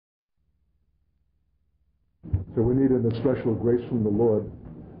So we need an especial grace from the Lord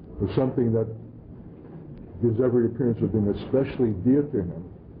for something that gives every appearance of being especially dear to Him.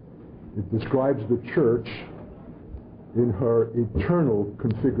 It describes the church in her eternal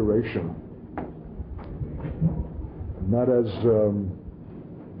configuration, not as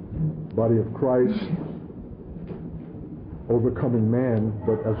body of Christ overcoming man,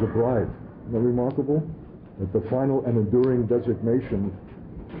 but as a bride. Isn't that remarkable? That the final and enduring designation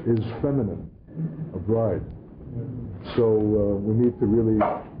is feminine, a bride. So we need to really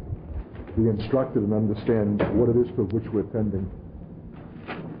be instructed and understand what it is for which we're tending.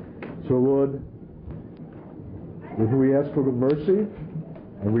 So Lord, we ask for the mercy,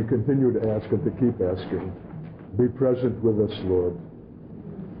 and we continue to ask and to keep asking. Be present with us, Lord.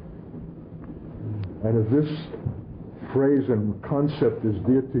 And if this phrase and concept is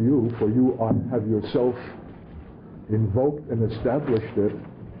dear to you, for you have yourself invoked and established it,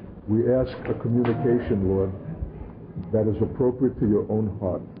 we ask a communication, Lord, that is appropriate to your own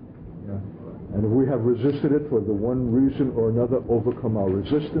heart. And if we have resisted it for the one reason or another, overcome our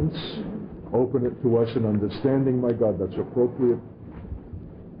resistance, open it to us in understanding, my God, that's appropriate,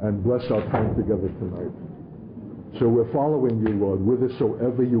 and bless our time together tonight. So we're following you, Lord,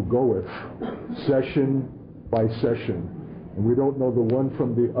 whithersoever you goeth, session by session. And we don't know the one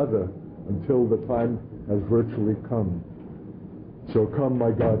from the other until the time has virtually come. So come,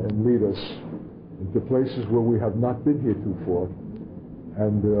 my God, and lead us into places where we have not been heretofore,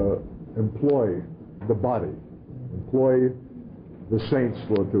 and employ the body, employ the saints,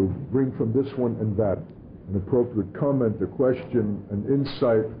 Lord, to bring from this one and that an appropriate comment, a question, an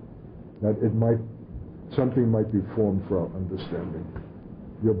insight, that something might be formed for our understanding.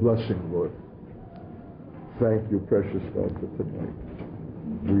 Your blessing, Lord. Thank you, precious God, for tonight.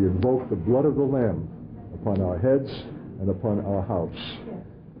 We invoke the blood of the Lamb upon our heads and upon our house.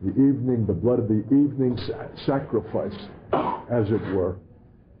 The blood of the evening sacrifice, as it were.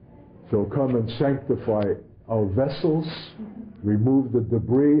 So come and sanctify our vessels, remove the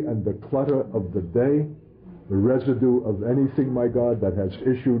debris and the clutter of the day, the residue of anything, my God, that has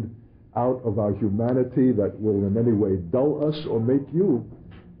issued out of our humanity that will in any way dull us or make you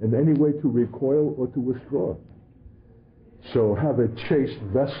in any way to recoil or to withdraw. So have a chaste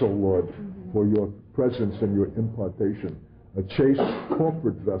vessel, Lord, for your presence and your impartation. A chaste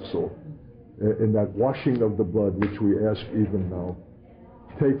corporate vessel in that washing of the blood which we ask even now.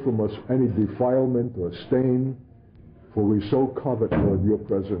 Take from us any defilement or stain, for we so covet, Lord, your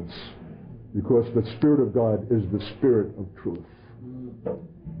presence, because the Spirit of God is the Spirit of truth.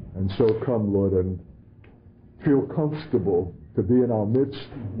 And so come, Lord, and feel comfortable to be in our midst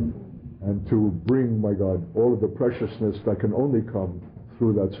and to bring, my God, all of the preciousness that can only come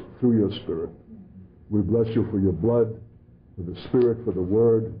through your Spirit. We bless you for your blood, for the Spirit, for the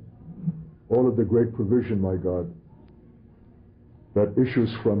Word, all of the great provision, my God, that issues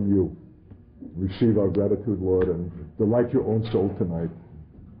from you. Receive our gratitude, Lord, and delight your own soul tonight.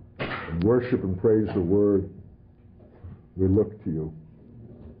 And worship and praise the Word. We look to you.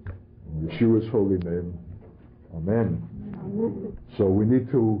 In Yeshua's holy name, amen. So we need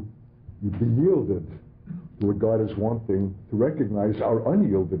to be yielded to what God is wanting, to recognize our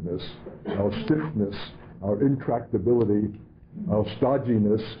unyieldedness, our stiffness, our intractability, our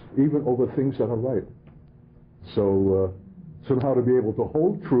stodginess, even over things that are right. So somehow to be able to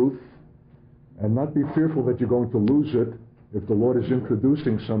hold truth and not be fearful that you're going to lose it if the Lord is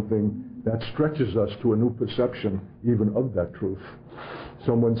introducing something that stretches us to a new perception even of that truth.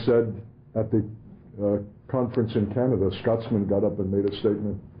 Someone said at the conference in Canada, a Scotsman got up and made a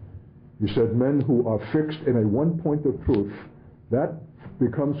statement. He said, men who are fixed in a one point of truth, that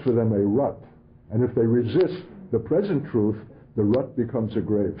becomes for them a rut. And if they resist the present truth, the rut becomes a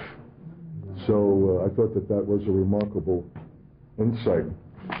grave. So I thought that was a remarkable insight.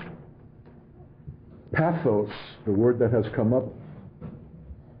 Pathos, the word that has come up,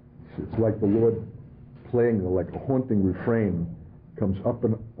 it's like the Lord playing like a haunting refrain, comes up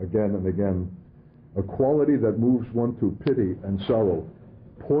and again, a quality that moves one to pity and sorrow.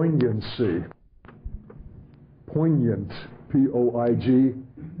 Poignancy. Poignant, P-O-I-G-N-A-N-T.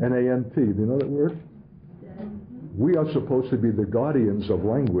 Do you know that word? We are supposed to be the guardians of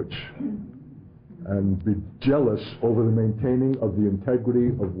language and be jealous over the maintaining of the integrity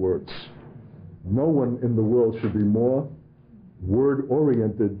of words. No one in the world should be more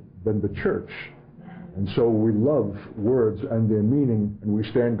word-oriented than the church. And so we love words and their meaning, and we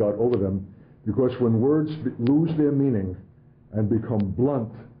stand guard over them, because when words lose their meaning and become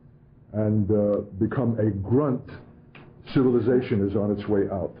blunt and become a grunt, civilization is on its way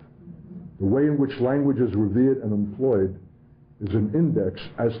out. The way in which language is revered and employed is an index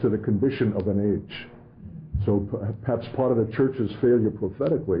as to the condition of an age. So perhaps part of the church's failure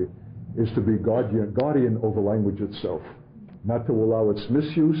prophetically is to be guardian over language itself, not to allow its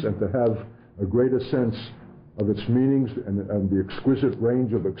misuse, and to have a greater sense of its meanings and the exquisite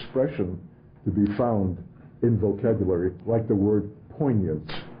range of expression to be found in vocabulary, like the word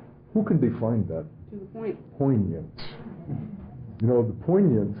poignant. Who can define that? To the point. Poignant. You know, the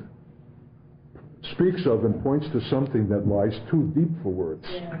poignant speaks of and points to something that lies too deep for words.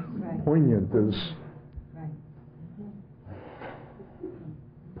 Yeah, right. Poignant is Right.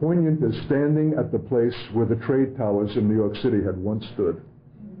 Poignant is standing at the place where the trade towers in New York City had once stood,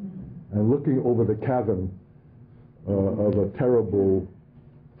 and looking over the cavern of a terrible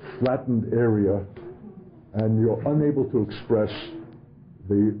flattened area, and you're unable to express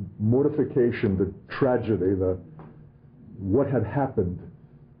the mortification, the tragedy, what had happened,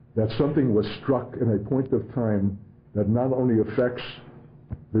 that something was struck in a point of time that not only affects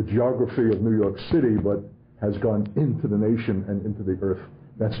the geography of New York City, but has gone into the nation and into the earth.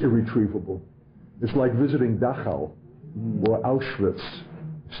 That's irretrievable. It's like visiting Dachau or Auschwitz,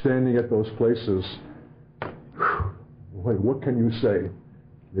 standing at those places. Boy, what can you say?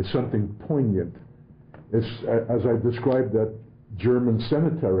 It's something poignant. It's, as I described that German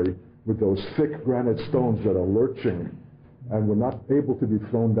cemetery with those thick granite stones that are lurching and were not able to be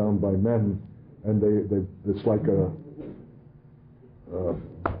thrown down by men, and it's like a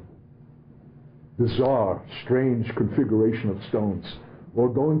bizarre, strange configuration of stones. Or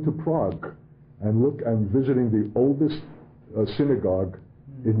going to Prague and visiting the oldest synagogue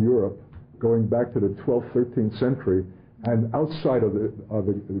in Europe, going back to the 12th, 13th century, and outside of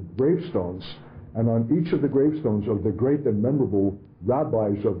the gravestones, and on each of the gravestones of the great and memorable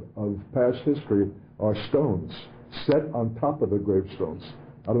rabbis of past history are stones set on top of the gravestones.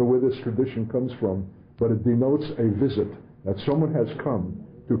 I don't know where this tradition comes from, but it denotes a visit, that someone has come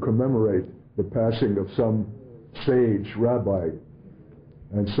to commemorate the passing of some sage, rabbi.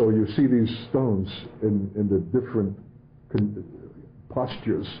 And so you see these stones in the different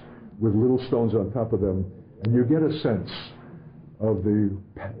postures with little stones on top of them, and you get a sense of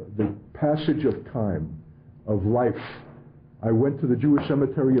the passage of time, of life. I went to the Jewish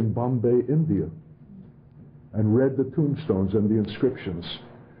cemetery in Bombay, India, and read the tombstones and the inscriptions.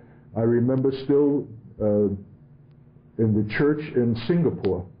 I remember still in the church in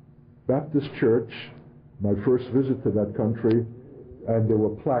Singapore, Baptist church, my first visit to that country, and there were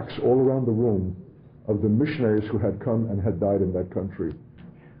plaques all around the room of the missionaries who had come and had died in that country.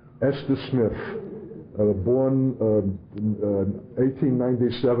 Esther Smith, born in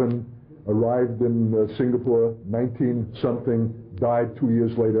 1897, arrived in Singapore, 19-something, died 2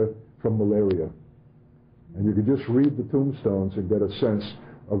 years later from malaria. And you could just read the tombstones and get a sense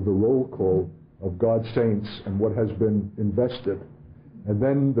of the roll call of God's saints and what has been invested. And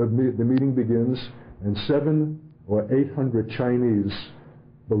then the meeting begins, and 700 or 800 Chinese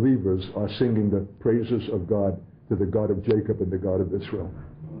believers are singing the praises of God to the God of Jacob and the God of Israel.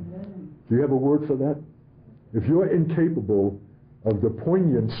 Do you have a word for that? If you're incapable of the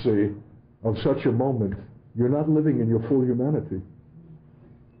poignancy of such a moment, you're not living in your full humanity.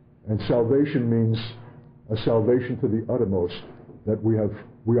 And salvation means a salvation to the uttermost, that we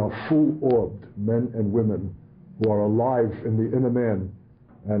are full-orbed men and women who are alive in the inner man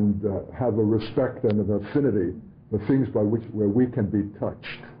and have a respect and an affinity for things where we can be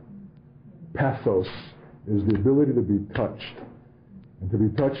touched. Pathos is the ability to be touched, and to be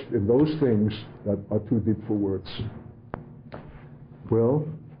touched in those things that are too deep for words. Well,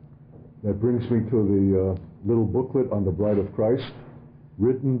 that brings me to the little booklet on the Bride of Christ,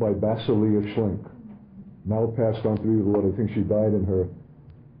 written by Basilia Schlink, now passed on to the Lord. I think she died in her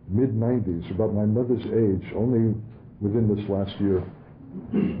mid-90s, about my mother's age, only within this last year.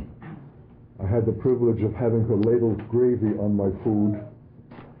 I had the privilege of having her ladled gravy on my food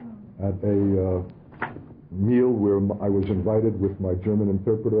at a meal where I was invited with my German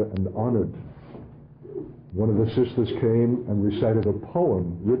interpreter and honored. One of the sisters came and recited a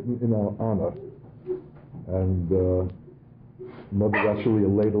poem written in our honor, and Mother Basilia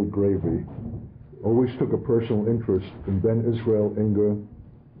ladled gravy. Always took a personal interest in Ben Israel Inger,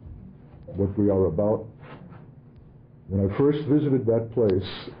 what we are about. When I first visited that place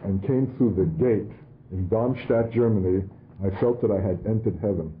and came through the gate in Darmstadt, Germany, I felt that I had entered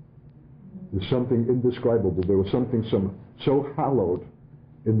heaven. There's something indescribable. There was something so hallowed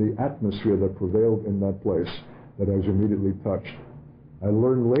in the atmosphere that prevailed in that place that I was immediately touched. I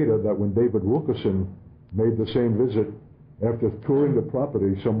learned later that when David Wilkerson made the same visit, after touring the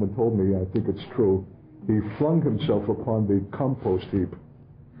property, someone told me, I think it's true, he flung himself upon the compost heap.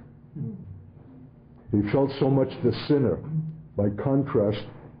 He felt so much the sinner. By contrast,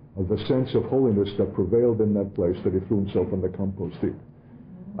 of the sense of holiness that prevailed in that place that he threw himself on the compost heap.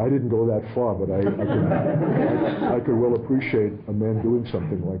 I didn't go that far, but I could well appreciate a man doing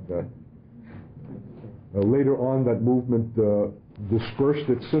something like that. Later on, that movement dispersed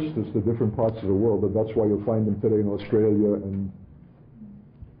its sisters to different parts of the world, and that's why you'll find them today in Australia and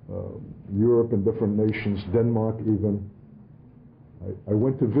Europe and different nations, Denmark even. I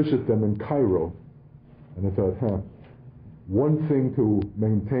went to visit them in Cairo, and I thought, one thing to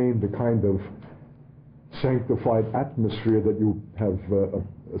maintain the kind of sanctified atmosphere that you have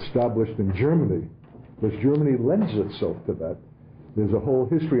established in Germany, because Germany lends itself to that. There's a whole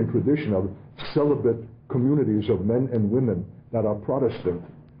history and tradition of celibate communities of men and women that are Protestant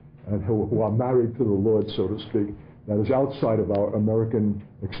and who are married to the Lord, so to speak, that is outside of our American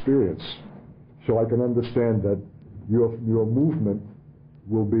experience. So I can understand that your movement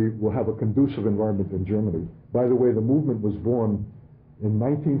will have a conducive environment in Germany. By the way, the movement was born in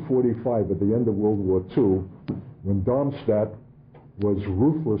 1945 at the end of World War II, when Darmstadt was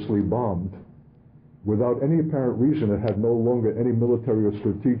ruthlessly bombed without any apparent reason. It had no longer any military or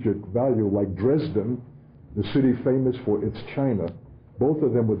strategic value, like Dresden, the city famous for its china. Both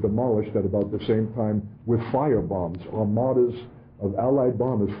of them were demolished at about the same time with fire bombs, armadas of Allied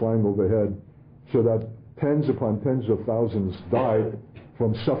bombers flying overhead, so that tens upon tens of thousands died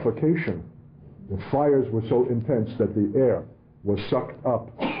from suffocation. The fires were so intense that the air was sucked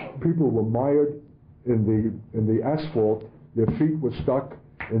up. People were mired in the asphalt. Their feet were stuck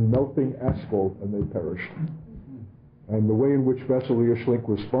in melting asphalt, and they perished. And the way in which Vasily Schlink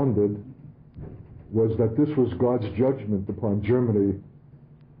responded was that this was God's judgment upon Germany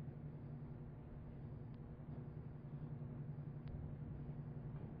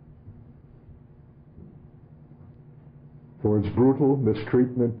for its brutal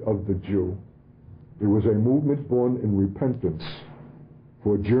mistreatment of the Jew. It was a movement born in repentance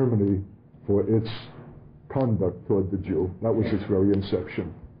for Germany for its conduct toward the Jew. That was its very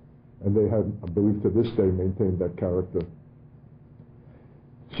inception. And they have, I believe to this day, maintained that character.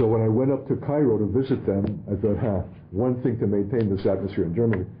 So when I went up to Cairo to visit them, I thought, one thing to maintain this atmosphere in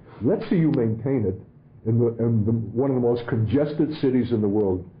Germany. Let's see you maintain it in one of the most congested cities in the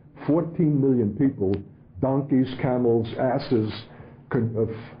world. 14 million people, donkeys, camels, asses,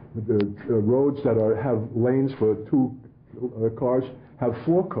 roads that have lanes for 2 cars, have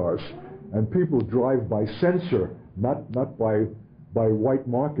 4 cars, and people drive by sensor, not by white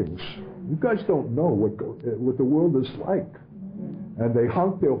markings. You guys don't know what the world is like. And they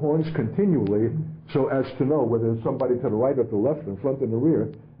honk their horns continually so as to know whether there's somebody to the right or to the left, in front and the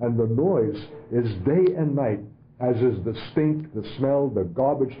rear. And the noise is day and night, as is the stink, the smell, the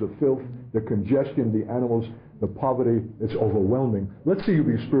garbage, the filth, the congestion, the animals, the poverty. It's overwhelming. Let's see you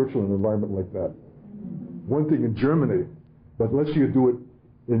be spiritual in an environment like that. One thing in Germany, but let's see you do it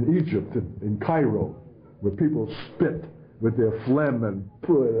in Egypt, in Cairo, where people spit with their phlegm and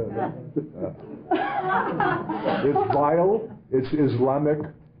it's vile, it's Islamic,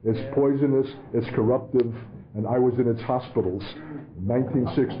 it's poisonous, it's corruptive, and I was in its hospitals in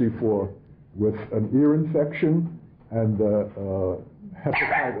 1964 with an ear infection and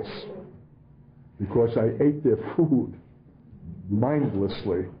hepatitis because I ate their food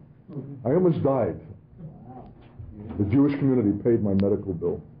mindlessly. I almost died. The Jewish community paid my medical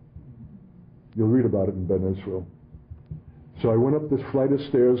bill. You'll read about it in Ben Israel. So I went up this flight of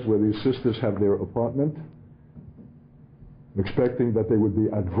stairs where these sisters have their apartment, expecting that they would be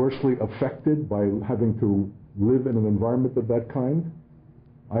adversely affected by having to live in an environment of that kind.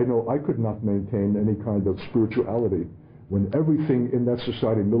 I know I could not maintain any kind of spirituality when everything in that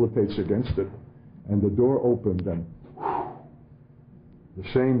society militates against it. And the door opened, and the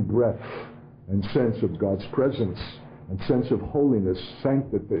same breath and sense of God's presence and sense of holiness,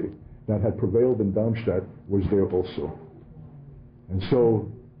 sanctity that had prevailed in Darmstadt was there also. And so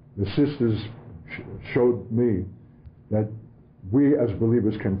the sisters showed me that we as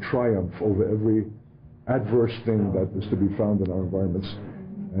believers can triumph over every adverse thing that is to be found in our environments.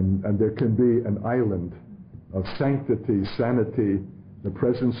 And there can be an island of sanctity, sanity, the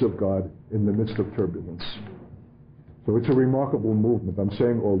presence of God in the midst of turbulence. So it's a remarkable movement. I'm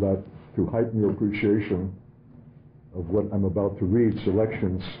saying all that to heighten your appreciation of what I'm about to read,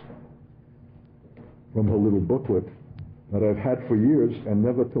 selections from her little booklet that I've had for years and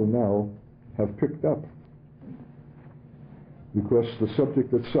never till now have picked up. Because the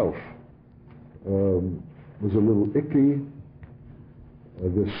subject itself was a little icky.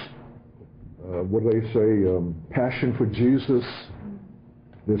 What do they say, passion for Jesus.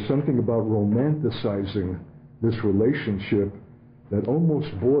 There's something about romanticizing this relationship that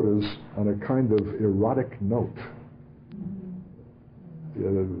almost borders on a kind of erotic note.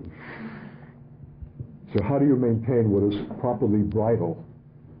 So how do you maintain what is properly bridal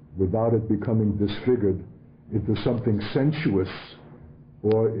without it becoming disfigured into something sensuous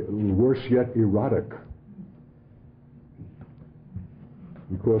or, worse yet, erotic?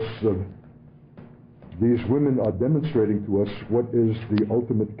 Because these women are demonstrating to us what is the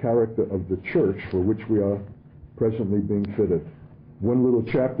ultimate character of the church for which we are presently being fitted. One little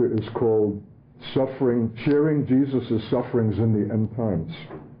chapter is called Sharing Jesus' Sufferings in the End Times.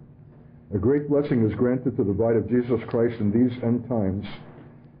 A great blessing is granted to the bride of Jesus Christ in these end times,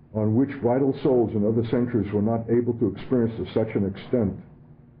 on which vital souls in other centuries were not able to experience to such an extent,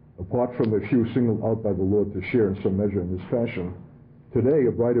 apart from a few singled out by the Lord to share in some measure in his passion. Today,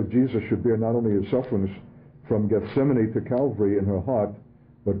 a bride of Jesus should bear not only his sufferings from Gethsemane to Calvary in her heart,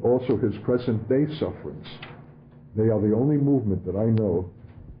 but also his present-day sufferings. They are the only movement that I know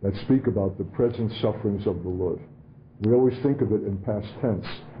that speak about the present sufferings of the Lord. We always think of it in past tense,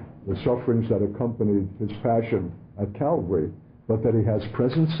 the sufferings that accompanied his passion at Calvary, but that he has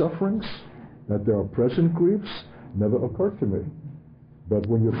present sufferings, that there are present griefs, never occurred to me. But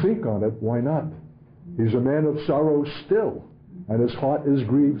when you think on it, why not? He's a man of sorrow still, and his heart is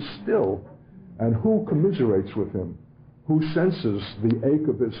grieved still. And who commiserates with him? Who senses the ache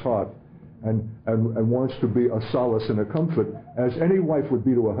of his heart and wants to be a solace and a comfort, as any wife would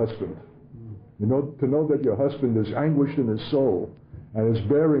be to a husband? You know, to know that your husband is anguished in his soul and is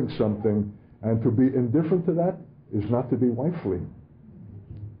bearing something, and to be indifferent to that is not to be wifely.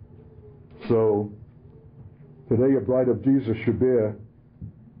 So today a bride of Jesus should bear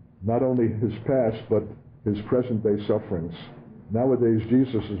not only his past, but his present-day sufferings. Nowadays,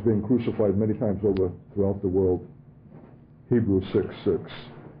 Jesus is being crucified many times over throughout the world. Hebrews 6:6.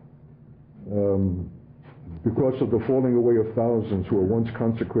 Because of the falling away of thousands who were once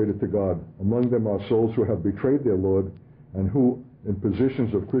consecrated to God. Among them are souls who have betrayed their Lord and who, in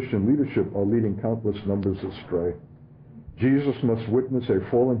positions of Christian leadership, are leading countless numbers astray. Jesus must witness a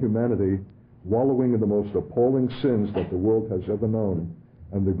fallen humanity wallowing in the most appalling sins that the world has ever known,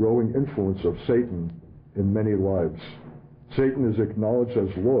 and the growing influence of Satan in many lives. Satan is acknowledged as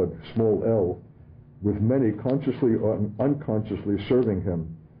Lord, small l, with many consciously or unconsciously serving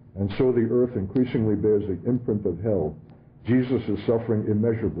him, and so the earth increasingly bears the imprint of hell. Jesus is suffering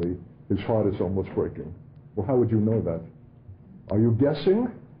immeasurably. His heart is almost breaking. Well, how would you know that? Are you guessing?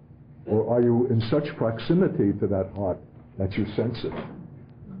 Or are you in such proximity to that heart that you sense it?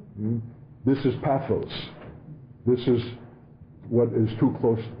 This is pathos. This is what is too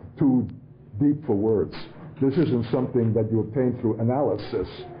close, too deep for words. This isn't something that you obtain through analysis.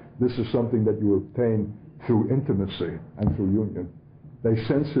 This is something that you obtain through intimacy and through union. They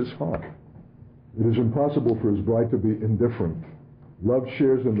sense his heart. It is impossible for his bride to be indifferent. Love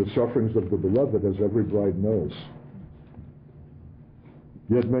shares in the sufferings of the beloved, as every bride knows.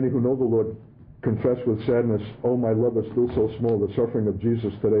 Yet many who know the Lord confess with sadness, "Oh, my love is still so small. The suffering of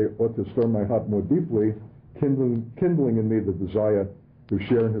Jesus today ought to stir my heart more deeply, kindling in me the desire to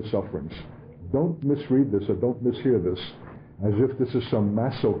share in his sufferings." Don't misread this or don't mishear this as if this is some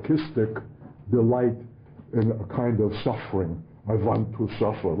masochistic delight in a kind of suffering. I want to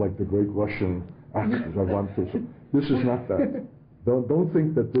suffer, like the great Russian actors. I want to suffer. This is not that. Don't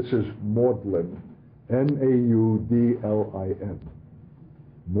think that this is maudlin. Maudlin.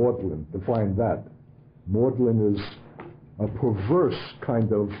 Maudlin. Define that. Maudlin is a perverse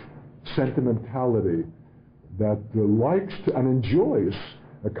kind of sentimentality that likes to and enjoys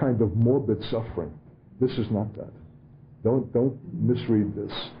a kind of morbid suffering. This is not that. Don't misread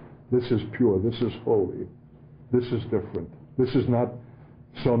this. This is pure. This is holy. This is different. This is not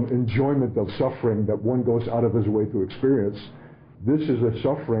some enjoyment of suffering that one goes out of his way to experience. This is a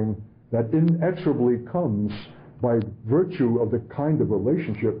suffering that inexorably comes by virtue of the kind of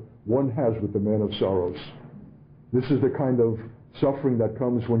relationship one has with the man of sorrows. This is the kind of suffering that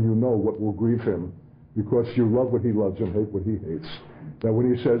comes when you know what will grieve him, because you love what he loves and hate what he hates. That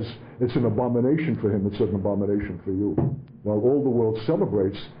when he says it's an abomination for him, it's an abomination for you. While all the world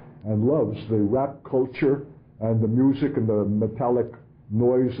celebrates and loves the rap culture and the music and the metallic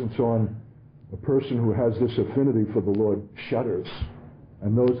noise and so on, a person who has this affinity for the Lord shudders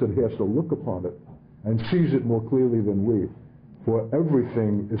and knows that he has to look upon it and sees it more clearly than we. For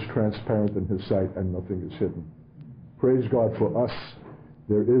everything is transparent in his sight and nothing is hidden. Praise God for us.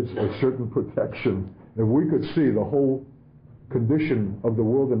 There is a certain protection. If we could see the whole condition of the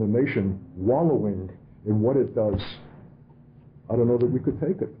world and the nation wallowing in what it does, I don't know that we could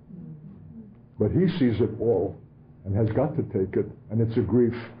take it. But he sees it all and has got to take it, and it's a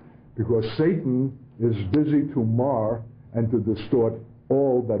grief, because Satan is busy to mar and to distort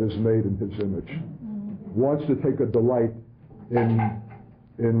all that is made in his image. Wants to take a delight in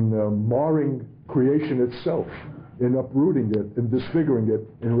marring creation itself, in uprooting it, in disfiguring it,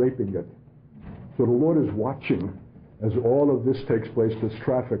 in raping it. So the Lord is watching as all of this takes place, this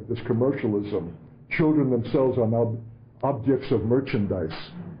traffic, this commercialism. Children themselves are now objects of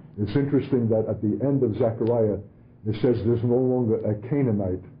merchandise. It's interesting that at the end of Zechariah, it says there's no longer a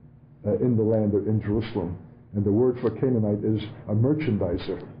Canaanite in the land or in Jerusalem. And the word for Canaanite is a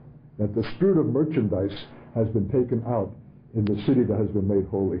merchandiser. That the spirit of merchandise has been taken out in the city that has been made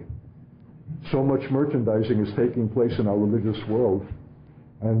holy. So much merchandising is taking place in our religious world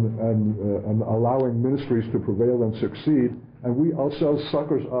and allowing ministries to prevail and succeed, and we ourselves,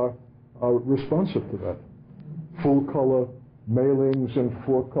 suckers, are responsive to that. Full color mailings and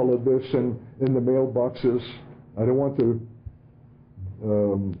 4-color this and in the mailboxes. I don't want to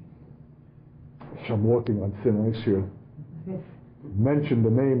I'm walking on thin ice here, mention the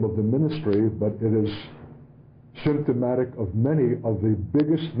name of the ministry, but it is symptomatic of many of the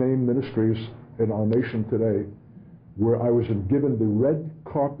biggest name ministries in our nation today, where I was given the red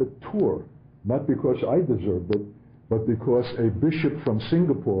carpet tour, not because I deserved it, but because a bishop from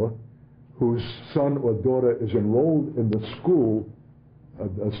Singapore, whose son or daughter is enrolled in the school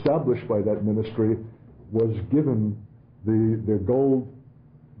established by that ministry, was given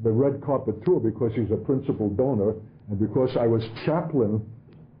the red carpet tour because he's a principal donor, and because I was chaplain,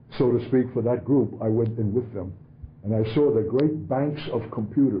 so to speak, for that group, I went in with them. And I saw the great banks of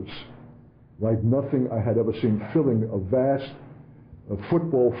computers, like nothing I had ever seen, filling a vast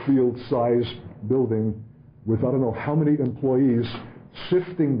football field-sized building with I don't know how many employees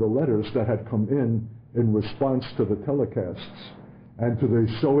sifting the letters that had come in response to the telecasts and to the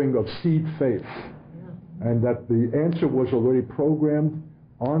sowing of seed faith. And that the answer was already programmed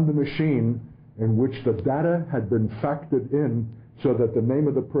on the machine, in which the data had been factored in so that the name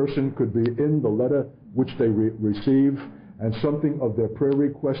of the person could be in the letter which they receive, and something of their prayer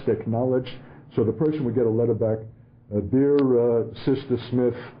request acknowledged. So the person would get a letter back, Dear Sister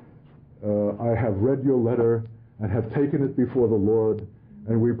Smith, I have read your letter and have taken it before the Lord,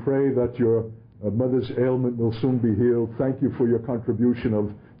 and we pray that your mother's ailment will soon be healed. Thank you for your contribution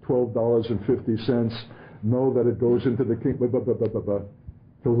of $12.50. Know that it goes into the kingdom,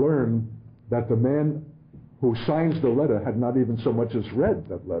 to learn that the man who signs the letter had not even so much as read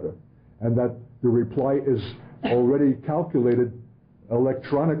that letter, and that the reply is already calculated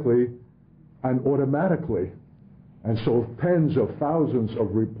electronically and automatically. And so tens of thousands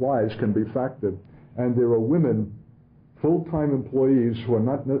of replies can be factored. And there are women, full-time employees who are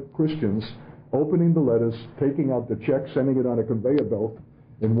not Christians, opening the letters, taking out the check, sending it on a conveyor belt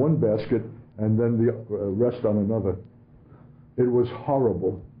in one basket, and then the rest on another. It was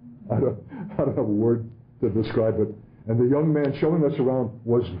horrible. I don't have a word to describe it. And the young man showing us around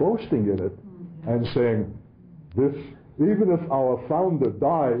was boasting in it and saying, "This, even if our founder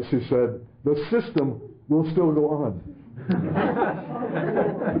dies," he said, "the system will still go on."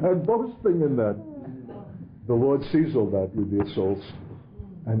 And boasting in that. The Lord sees all that, you dear souls,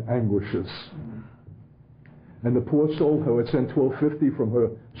 and anguishes. And the poor soul who had sent $12.50 from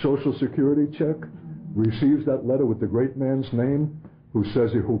her Social Security check receives that letter with the great man's name, who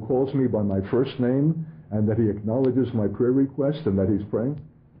says, who calls me by my first name, and that he acknowledges my prayer request and that he's praying.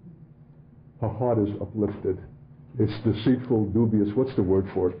 Her heart is uplifted. It's deceitful, dubious. What's the word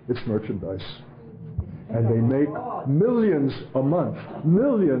for it? It's merchandise. And they make millions a month.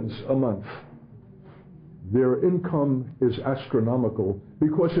 Millions a month. Their income is astronomical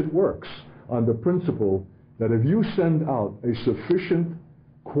because it works on the principle that if you send out a sufficient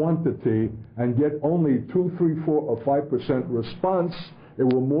quantity and get only 2, 3, 4, or 5% response, it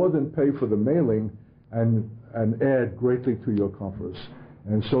will more than pay for the mailing and add greatly to your coffers.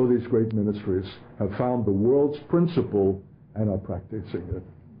 And so these great ministries have found the world's principle and are practicing it.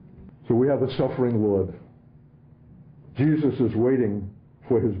 So we have a suffering Lord. Jesus is waiting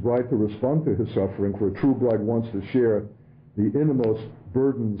for his bride to respond to his suffering, for a true bride wants to share the innermost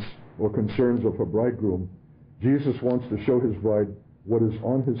burdens or concerns of her bridegroom. Jesus wants to show his bride what is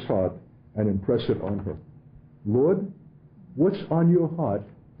on his heart and impress it on her. Lord, what's on your heart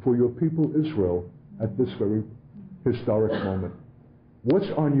for your people Israel at this very historic moment? What's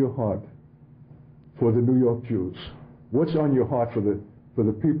on your heart for the New York Jews? What's on your heart for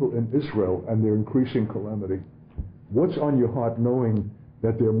the people in Israel and their increasing calamity? What's on your heart knowing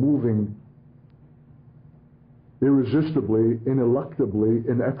that they're moving irresistibly, ineluctably,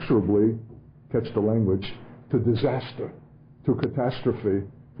 inexorably, catch the language, to disaster, to catastrophe,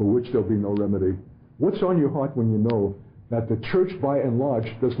 for which there'll be no remedy? What's on your heart when you know that the church, by and large,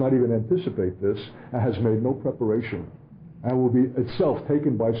 does not even anticipate this and has made no preparation, and will be itself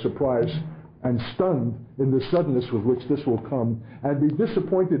taken by surprise and stunned in the suddenness with which this will come, and be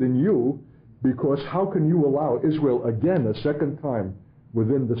disappointed in you, because how can you allow Israel again, a second time,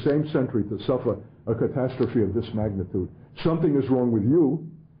 within the same century, to suffer a catastrophe of this magnitude? Something is wrong with you.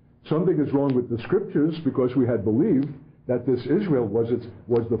 Something is wrong with the scriptures, because we had believed that this Israel was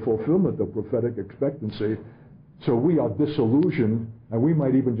the fulfillment of prophetic expectancy. So we are disillusioned, and we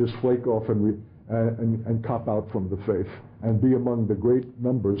might even just flake off and cop out from the faith and be among the great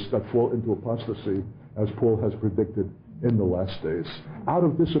numbers that fall into apostasy, as Paul has predicted in the last days, out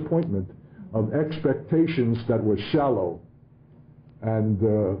of disappointment of expectations that were shallow and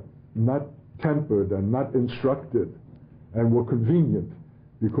not tempered and not instructed and were convenient,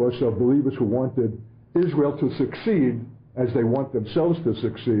 because of believers who wanted Israel to succeed as they want themselves to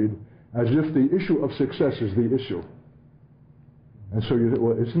succeed, as if the issue of success is the issue. And so you say,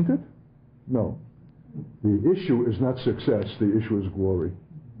 well, isn't it? No. The issue is not success, the issue is glory.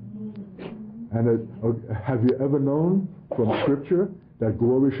 And have you ever known from Scripture that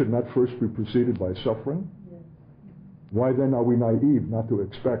glory should not first be preceded by suffering? Why then are we naive not to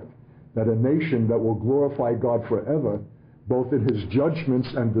expect that a nation that will glorify God forever, both in his judgments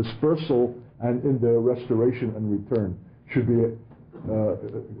and dispersal and in their restoration and return, should be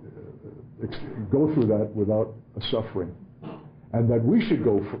go through that without a suffering? And that we should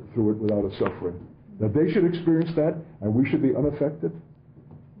go through it without a suffering. That they should experience that, and we should be unaffected,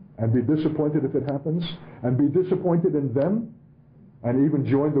 and be disappointed if it happens, and be disappointed in them, and even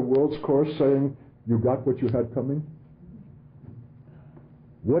join the world's chorus saying, you got what you had coming?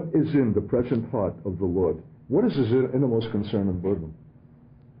 What is in the present heart of the Lord? What is his innermost concern and burden?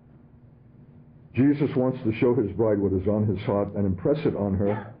 Jesus wants to show his bride what is on his heart and impress it on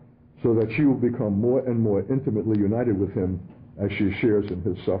her, so that she will become more and more intimately united with him as she shares in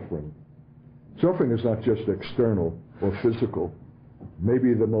his suffering. Suffering is not just external or physical.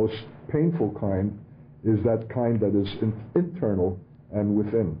 Maybe the most painful kind is that kind that is internal and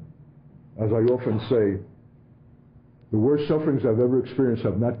within. As I often say, the worst sufferings I've ever experienced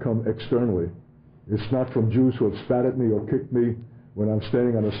have not come externally. It's not from Jews who have spat at me or kicked me when I'm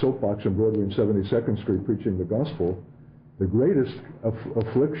standing on a soapbox on Broadway and 72nd Street preaching the gospel. The greatest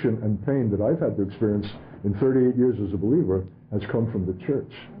affliction and pain that I've had to experience in 38 years as a believer has come from the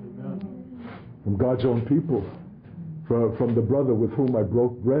church, from God's own people, from the brother with whom I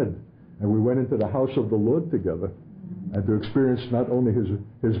broke bread, and we went into the house of the Lord together, and to experience not only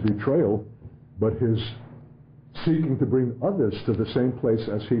his betrayal, but his seeking to bring others to the same place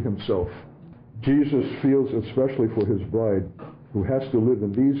as he himself. Jesus feels especially for his bride, who has to live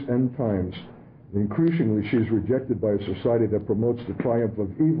in these end times. Increasingly, she is rejected by a society that promotes the triumph of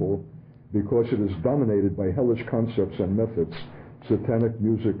evil because it is dominated by hellish concepts and methods, satanic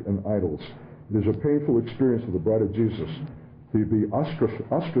music, and idols. It is a painful experience for the bride of Jesus to be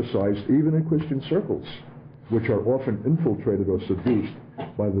ostracized even in Christian circles, which are often infiltrated or seduced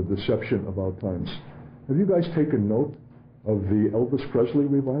by the deception of our times. Have you guys taken note of the Elvis Presley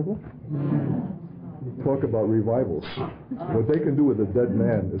revival? Talk about revivals. What they can do with a dead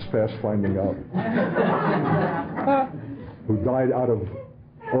man is past finding out. Who died out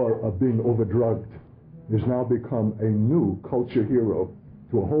of being overdrugged, has now become a new culture hero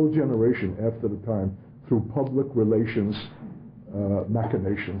to a whole generation after the time through public relations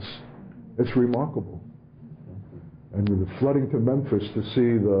machinations. It's remarkable. And with the flooding to Memphis to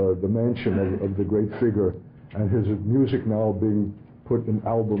see the mansion of the great figure, and his music now being put in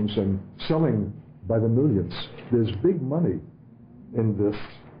albums and selling by the millions. There's big money in this.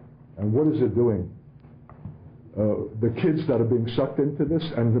 And what is it doing? The kids that are being sucked into this,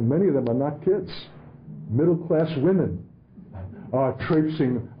 and many of them are not kids, middle-class women are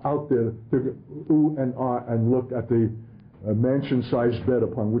traipsing out there to ooh and ah and look at the mansion-sized bed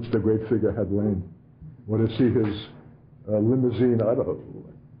upon which the great figure had lain, or to see his limousine, I don't know,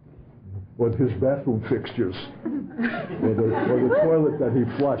 or his bathroom fixtures, or the toilet that he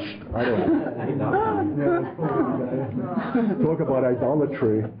flushed. I don't know. Talk about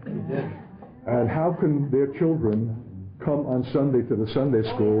idolatry. And how can their children come on Sunday to the Sunday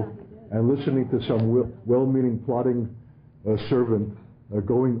school and listening to some well-meaning, plotting servant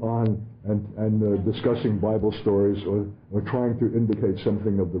going on and discussing Bible stories or trying to indicate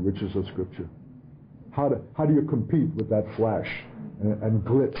something of the riches of Scripture? How do you compete with that flash and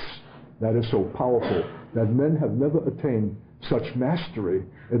glitz that is so powerful, that men have never attained such mastery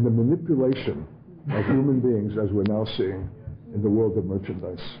in the manipulation of human beings as we're now seeing in the world of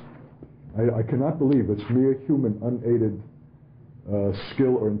merchandise? I cannot believe it's mere human unaided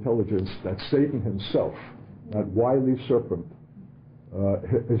skill or intelligence that Satan himself, that wily serpent,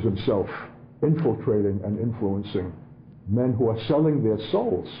 is himself infiltrating and influencing men who are selling their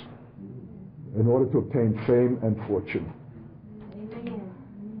souls in order to obtain fame and fortune.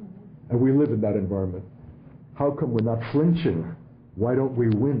 And we live in that environment. How come we're not flinching? Why don't we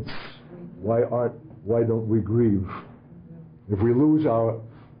wince? Why don't we grieve? If we lose our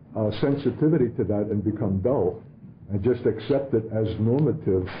sensitivity to that and become dull and just accept it as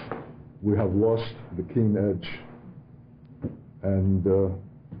normative, we have lost the keen edge. And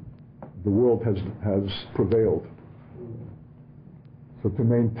the world has prevailed. So to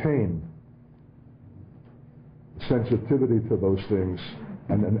maintain sensitivity to those things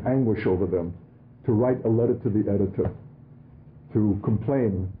and an anguish over them, to write a letter to the editor, to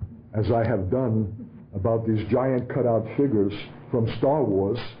complain, as I have done, about these giant cutout figures from Star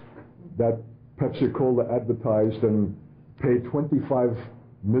Wars that Pepsi-Cola advertised and paid $25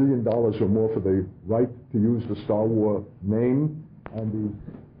 million or more for the right to use the Star Wars name and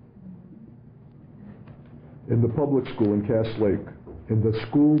in the public school in Cass Lake, in the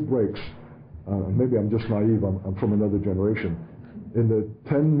school breaks. Maybe I'm just naive, I'm from another generation. In the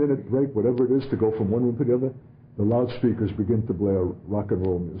 10-minute break, whatever it is, to go from one room to the other, the loudspeakers begin to blare rock and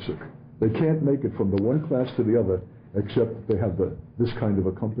roll music. They can't make it from the one class to the other except they have this kind of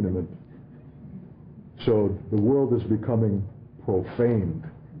accompaniment. So the world is becoming profaned,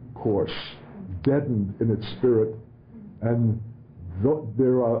 coarse, deadened in its spirit, and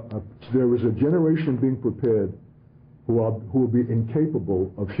there is a generation being prepared who will be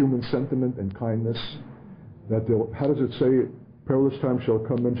incapable of human sentiment and kindness. That how does it say? Perilous times shall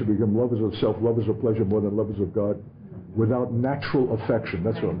come, men shall become lovers of self, lovers of pleasure more than lovers of God, without natural affection.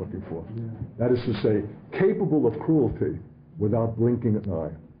 That's what I'm looking for. That is to say, capable of cruelty without blinking an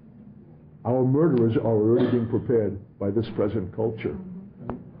eye. Our murderers are already being prepared by this present culture.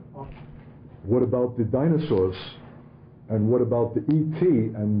 What about the dinosaurs? And what about the E.T.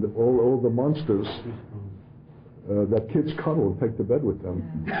 and all the monsters that kids cuddle and take to bed with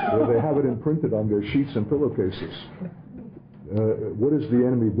them? Where they have it imprinted on their sheets and pillowcases. What is the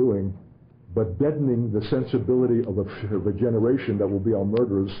enemy doing but deadening the sensibility of a generation that will be our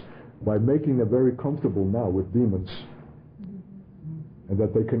murderers by making them very comfortable now with demons, and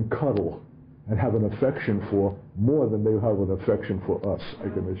that they can cuddle and have an affection for more than they have an affection for us, I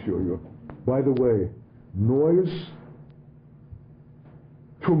can assure you. By the way, noise,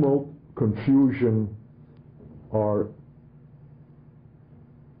 tumult, confusion are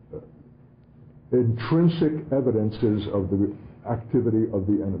intrinsic evidences of the activity of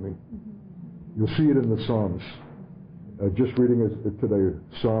the enemy. You'll see it in the Psalms. Just reading it today,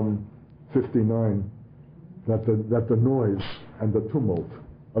 Psalm 59, that the noise and the tumult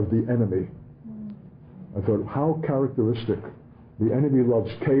of the enemy. I thought, how characteristic. The enemy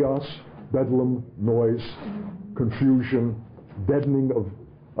loves chaos, bedlam, noise, confusion, deadening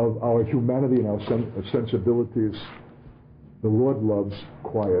of our humanity and our sensibilities. The Lord loves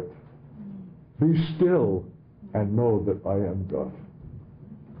quiet. Be still and know that I am God.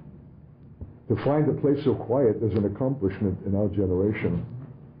 To find a place so quiet is an accomplishment in our generation.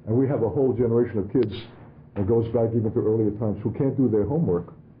 And we have a whole generation of kids that goes back even to earlier times who can't do their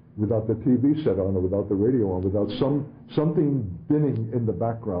homework without the TV set on or without the radio on, without something dinning in the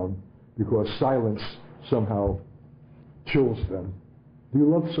background, because silence somehow chills them. Do you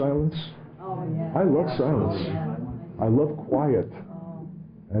love silence? Oh, yeah. I love silence. Oh, yeah. I love quiet.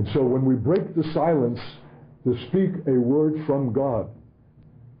 And so when we break the silence to speak a word from God,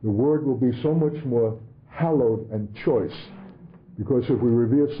 the word will be so much more hallowed and choice, because if we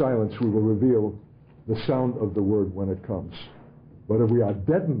revere silence, we will reveal the sound of the word when it comes. But if we are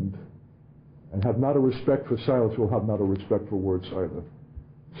deadened and have not a respect for silence, we'll have not a respect for words either.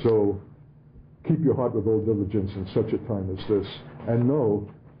 So keep your heart with all diligence in such a time as this, and know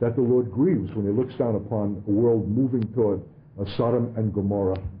that the Lord grieves when he looks down upon a world moving toward a Sodom and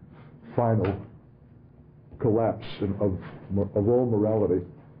Gomorrah final collapse of all morality.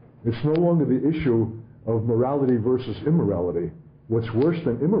 It's no longer the issue of morality versus immorality. What's worse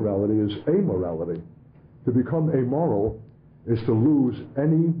than immorality is amorality. To become amoral is to lose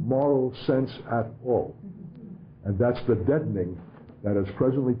any moral sense at all. And that's the deadening that is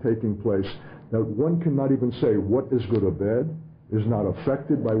presently taking place, that one cannot even say what is good or bad, is not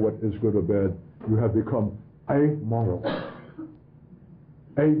affected by what is good or bad. You have become amoral,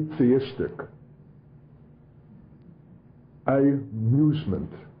 atheistic,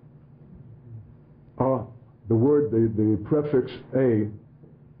 amusement. The word, the prefix a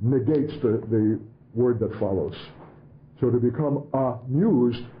negates the word that follows. So to become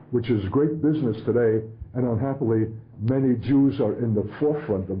amused, which is great business today, and unhappily many Jews are in the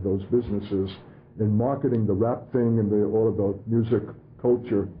forefront of those businesses in marketing the rap thing and all of the music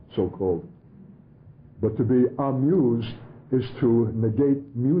culture, so-called. But to be amused is to negate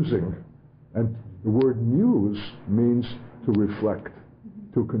musing, And the word muse means to reflect,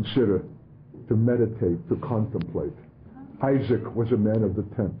 to consider, to meditate, to contemplate. Isaac was a man of the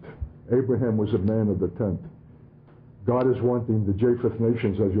tent. Abraham was a man of the tent. God is wanting the Japheth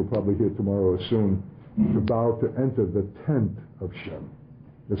nations, as you'll probably hear tomorrow or soon, to bow to enter the tent of Shem.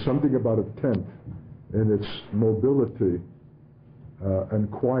 There's something about a tent in its mobility and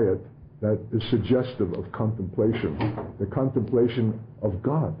quiet that is suggestive of contemplation, the contemplation of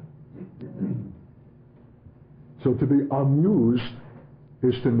God. So to be amused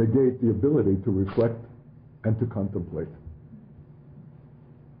is to negate the ability to reflect and to contemplate.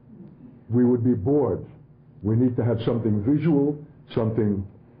 We would be bored. We need to have something visual, something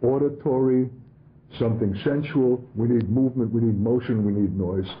auditory, something sensual. We need movement, we need motion, we need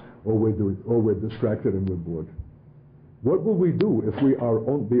noise, or we're distracted and we're bored. What will we do if we are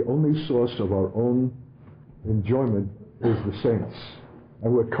the only source of our own enjoyment is the saints,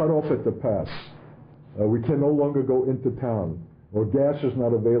 and we're cut off at the pass? We can no longer go into town, or gas is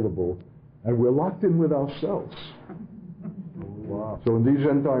not available, and we're locked in with ourselves. Wow. So in these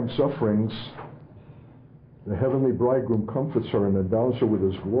end-time sufferings, the heavenly bridegroom comforts her and endows her with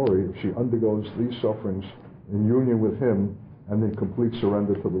his glory if she undergoes these sufferings in union with him and in complete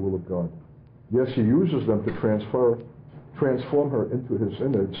surrender to the will of God. Yes, he uses them to transform her into his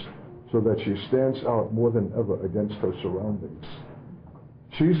image so that she stands out more than ever against her surroundings.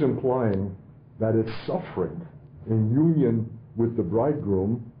 She's implying that it's suffering in union with the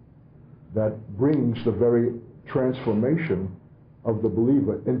bridegroom that brings the very transformation of the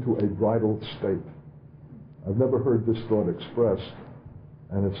believer into a bridal state. I've never heard this thought expressed,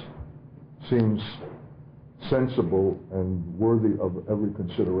 and it seems sensible and worthy of every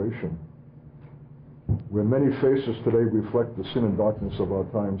consideration. Where many faces today reflect the sin and darkness of our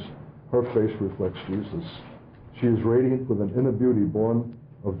times, her face reflects Jesus. She is radiant with an inner beauty born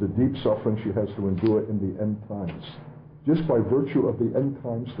of the deep suffering she has to endure in the end times, just by virtue of the end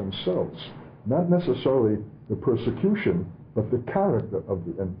times themselves. Not necessarily the persecution, but the character of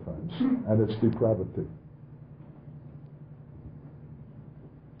the end times and its depravity.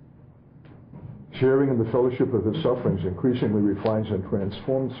 Sharing in the fellowship of his sufferings increasingly refines and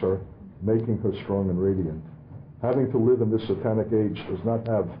transforms her, making her strong and radiant. Having to live in this satanic age does not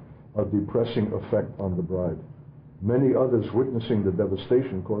have a depressing effect on the bride. Many others witnessing the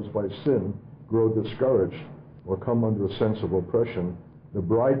devastation caused by sin grow discouraged or come under a sense of oppression. The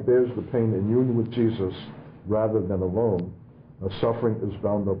bride bears the pain in union with Jesus rather than alone. Her suffering is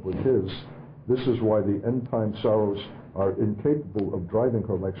bound up with his. This is why the end-time sorrows are incapable of driving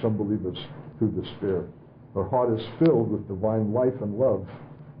her, like some believers, to despair. Her heart is filled with divine life and love,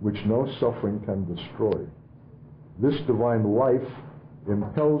 which no suffering can destroy. This divine life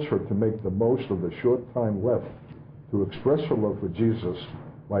impels her to make the most of the short time left to express her love for Jesus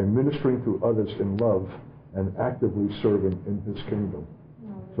by ministering to others in love and actively serving in his kingdom.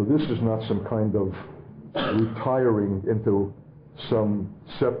 So this is not some kind of retiring into some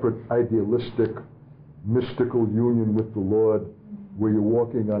separate idealistic mystical union with the Lord where you're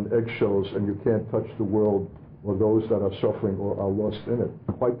walking on eggshells and you can't touch the world or those that are suffering or are lost in it.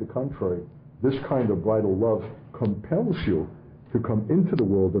 Quite the contrary. This kind of bridal love compels you to come into the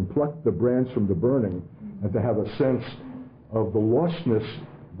world and pluck the brands from the burning and to have a sense of the lostness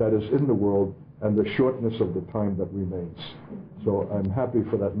that is in the world and the shortness of the time that remains. So I'm happy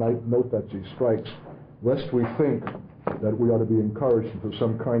for that note that she strikes, lest we think that we ought to be encouraged into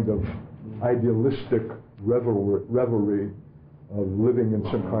some kind of idealistic revelry of living in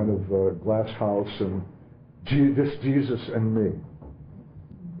some kind of glass house and just Jesus and me.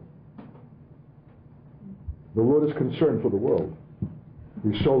 The Lord is concerned for the world.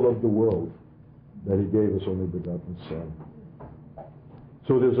 He so loved the world that he gave his only begotten Son.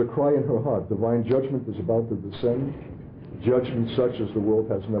 So there's a cry in her heart. Divine judgment is about to descend. Judgment such as the world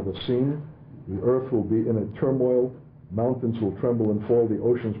has never seen. The earth will be in a turmoil. Mountains will tremble and fall. The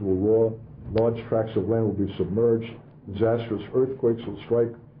oceans will roar. Large tracts of land will be submerged. Disastrous earthquakes will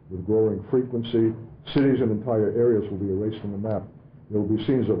strike with growing frequency. Cities and entire areas will be erased from the map. There will be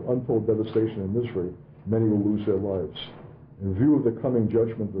scenes of untold devastation and misery. Many will lose their lives. In view of the coming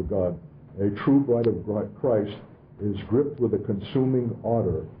judgment of God, a true bride of Christ is gripped with a consuming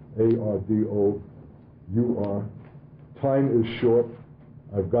ardor, A-R-D-O-U-R. Time is short.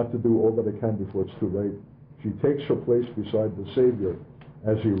 I've got to do all that I can before it's too late. She takes her place beside the Savior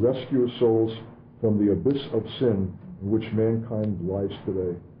as he rescues souls from the abyss of sin in which mankind lies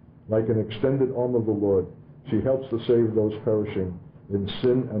today. Like an extended arm of the Lord, she helps to save those perishing in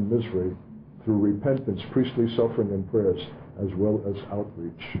sin and misery through repentance, priestly suffering, and prayers, as well as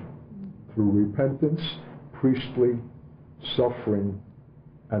outreach. Through repentance, priestly suffering,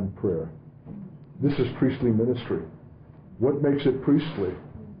 and prayer. This is priestly ministry. What makes it priestly?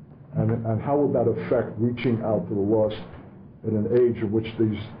 And how will that affect reaching out to the lost in an age in which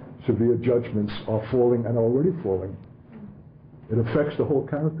these severe judgments are falling and are already falling? It affects the whole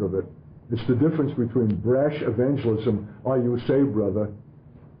character of it. It's the difference between brash evangelism, are you saved, brother,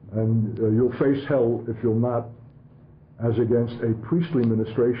 and you'll face hell if you're not, as against a priestly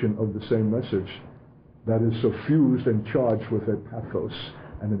ministration of the same message that is suffused and charged with a pathos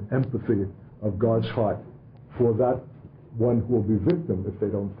and an empathy of God's heart for that one who will be victim if they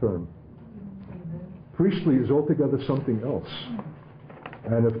don't turn. Priestly is altogether something else.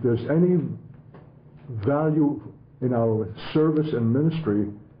 And if there's any value in our service and ministry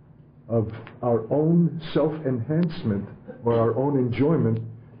of our own self-enhancement or our own enjoyment,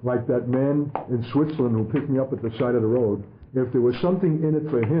 like that man in Switzerland who picked me up at the side of the road, if there was something in it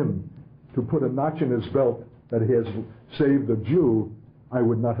for him to put a notch in his belt that he has saved a Jew, I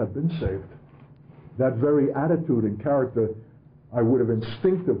would not have been saved. That very attitude and character, I would have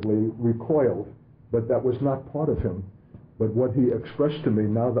instinctively recoiled, but that was not part of him. But what he expressed to me,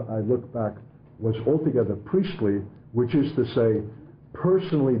 now that I look back, was altogether priestly, which is to say,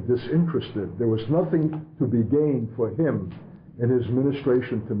 personally disinterested. There was nothing to be gained for him in his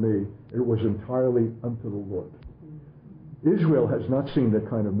ministration to me. It was entirely unto the Lord. Israel has not seen that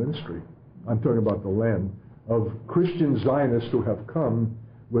kind of ministry. I'm talking about the land of Christian Zionists who have come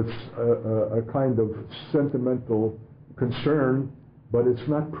with a kind of sentimental concern, but it's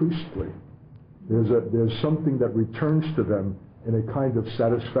not priestly. There's something that returns to them in a kind of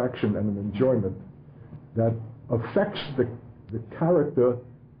satisfaction and an enjoyment that affects the character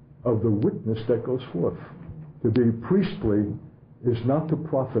of the witness that goes forth. To be priestly is not to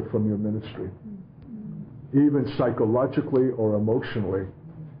profit from your ministry, even psychologically or emotionally.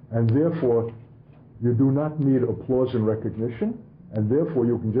 And therefore, you do not need applause and recognition, and therefore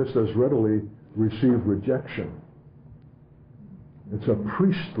you can just as readily receive rejection. It's a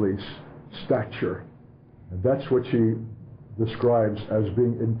priestly stature. And that's what she describes as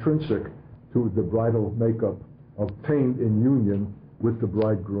being intrinsic to the bridal makeup obtained in union with the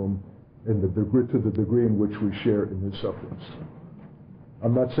bridegroom in the degree, to the degree in which we share in his sufferings.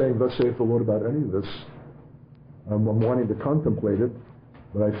 I'm not saying thus saith the Lord about any of this. I'm wanting to contemplate it,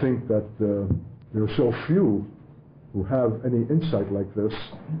 but I think that there are so few who have any insight like this.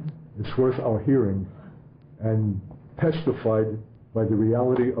 It's worth our hearing and testified by the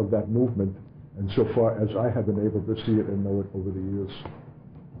reality of that movement, and so far as I have been able to see it and know it over the years.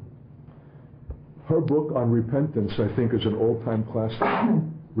 Her book on repentance, I think, is an all-time classic.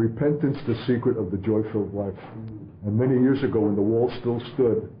 Repentance, the Secret of the Joy-Filled Life. And many years ago, when the wall still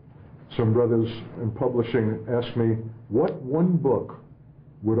stood, some brothers in publishing asked me, what one book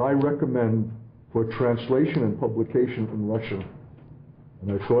would I recommend for translation and publication in Russian?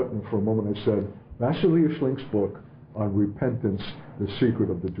 And I thought, and for a moment I said, Vasily Schlink's book on repentance, the secret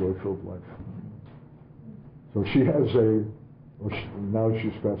of the joy-filled life. So she has now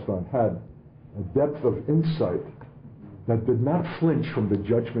she's passed on, had a depth of insight that did not flinch from the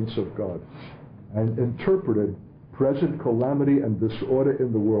judgments of God and interpreted present calamity and disorder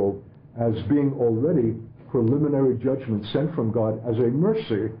in the world as being already preliminary judgment sent from God as a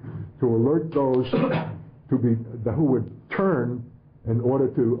mercy to alert those who would turn in order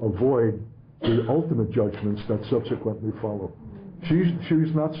to avoid the ultimate judgments that subsequently follow.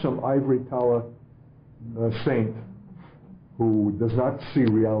 She's not some ivory tower saint who does not see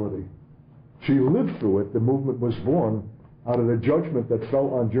reality. She lived through it. The movement was born out of the judgment that fell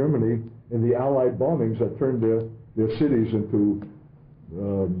on Germany in the Allied bombings that turned their cities into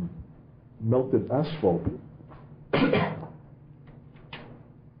melted asphalt.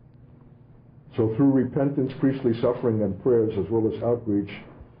 So through repentance, priestly suffering, and prayers, as well as outreach,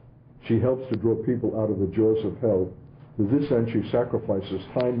 she helps to draw people out of the jaws of hell. To this end, she sacrifices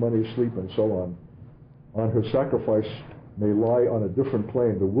time, money, sleep, and so on. On her sacrifice may lie on a different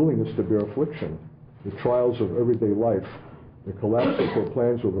plane the willingness to bear affliction, the trials of everyday life, the collapse of her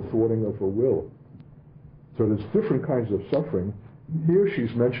plans or the thwarting of her will. So there's different kinds of suffering. Here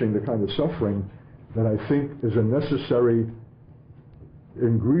she's mentioning the kind of suffering that I think is a necessary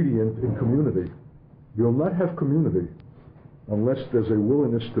ingredient in community. You'll not have community unless there's a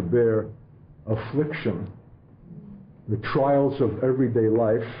willingness to bear affliction, the trials of everyday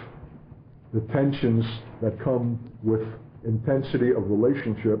life, the tensions that come with intensity of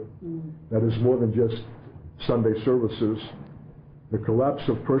relationship that is more than just Sunday services, the collapse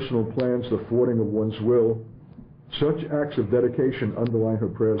of personal plans, the thwarting of one's will. Such acts of dedication underline her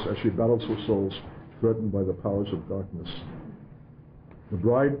prayers as she battles for souls threatened by the powers of darkness. The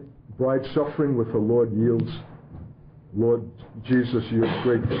bride suffering with her Lord Jesus yields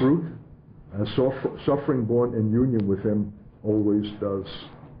great fruit. as suffering born in union with him always does.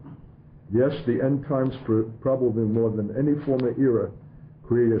 Yes, the end times, probably more than any former era,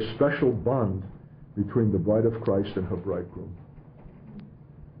 create a special bond between the bride of Christ and her bridegroom.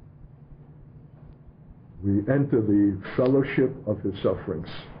 We enter the fellowship of his sufferings.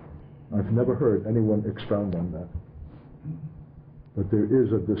 I've never heard anyone expound on that. But there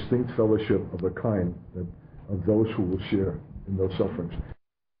is a distinct fellowship of a kind of those who will share in those sufferings.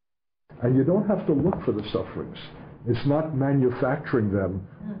 And you don't have to look for the sufferings. It's not manufacturing them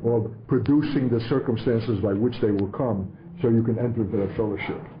or producing the circumstances by which they will come so you can enter into that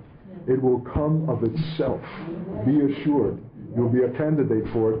fellowship. It will come of itself. Be assured you'll be a candidate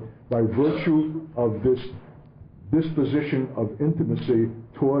for it by virtue of this disposition of intimacy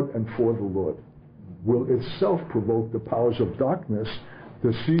toward and for the Lord. Will itself provoke the powers of darkness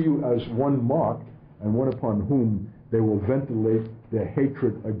to see you as one marked and one upon whom they will ventilate their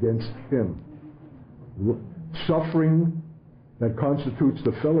hatred against him. Suffering that constitutes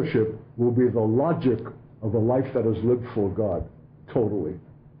the fellowship will be the logic of a life that is lived for God, totally.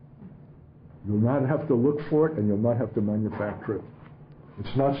 You'll not have to look for it, and you'll not have to manufacture it.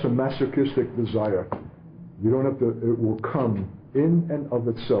 It's not some masochistic desire. You don't have to, it will come in and of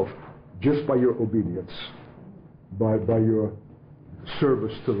itself just by your obedience, by your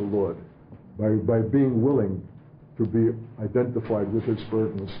service to the Lord, by being willing to be identified with his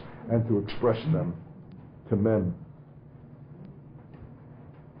burdens and to express them to men.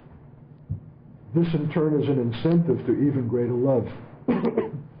 This in turn is an incentive to even greater love.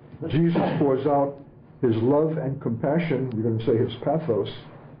 Jesus pours out his love and compassion, we're going to say his pathos,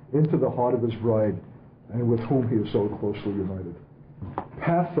 into the heart of his bride, and with whom he is so closely united.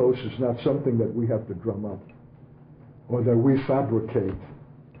 Pathos is not something that we have to drum up or that we fabricate.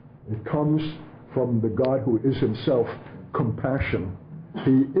 It comes from the God who is himself compassion.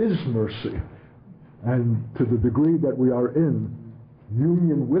 He is mercy. And to the degree that we are in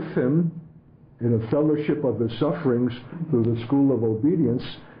union with him, in a fellowship of his sufferings through the school of obedience,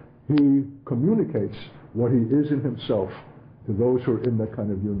 he communicates what he is in himself to those who are in that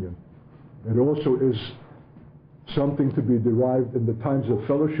kind of union. It also is something to be derived in the times of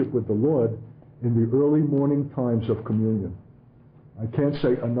fellowship with the Lord in the early morning times of communion. I can't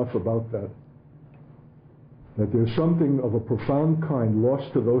say enough about that. That there's something of a profound kind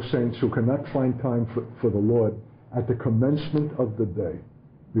lost to those saints who cannot find time for the Lord at the commencement of the day,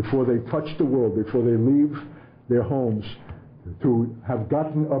 before they touch the world, before they leave their homes, to have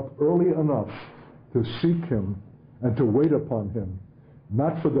gotten up early enough to seek him and to wait upon him,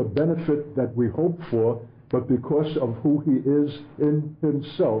 not for the benefit that we hope for, but because of who he is in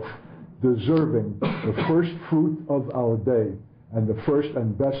himself, deserving the first fruit of our day and the first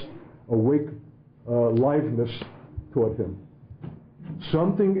and best awake liveness toward him.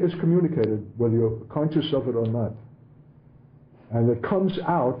 Something is communicated, whether you're conscious of it or not, and it comes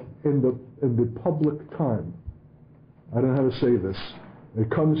out in the public time. I don't know how to say this. It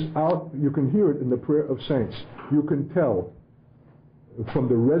comes out, you can hear it in the prayer of saints. You can tell from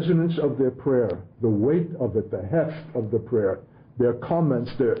the resonance of their prayer, the weight of it, the heft of the prayer, their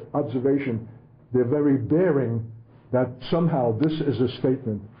comments, their observation, their very bearing, that somehow this is a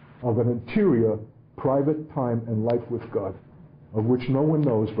statement of an interior, private time and life with God, of which no one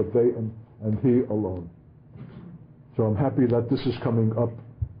knows but they and he alone. So I'm happy that this is coming up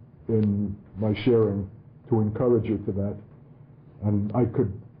in my sharing to encourage you to that. And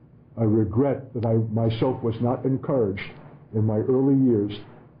I regret that I myself was not encouraged in my early years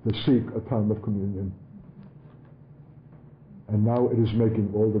to seek a time of communion. And now it is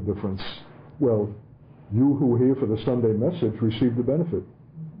making all the difference. Well, you who were here for the Sunday message received the benefit.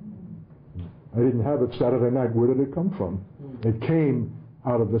 I didn't have it Saturday night. Where did it come from? It came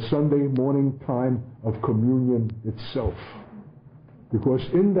out of the Sunday morning time of communion itself. Because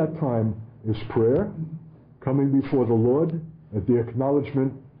in that time is prayer, coming before the Lord, at the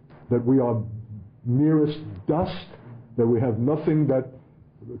acknowledgement that we are merest dust, that we have nothing that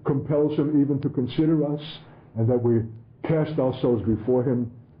compels him even to consider us, and that we cast ourselves before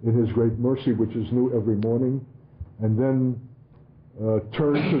him in his great mercy, which is new every morning, and then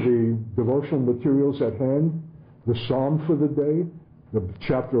turn to the devotional materials at hand, the psalm for the day, the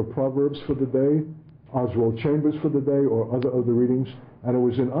chapter of Proverbs for the day, Oswald Chambers for the day, or other readings. And it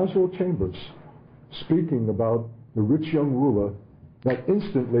was in Oswald Chambers, speaking about the rich young ruler, that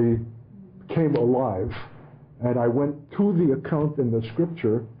instantly came alive. And I went to the account in the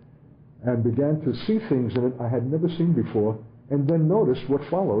scripture and began to see things in it I had never seen before, and then noticed what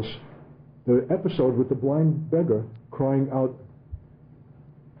follows. The episode with the blind beggar crying out,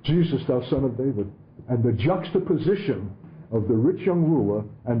 "Jesus, thou son of David." And the juxtaposition of the rich young ruler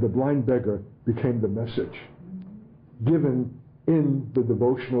and the blind beggar became the message given in the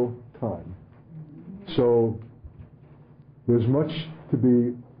devotional time. So there's much to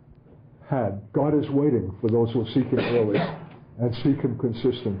be had. God is waiting for those who seek Him early and seek Him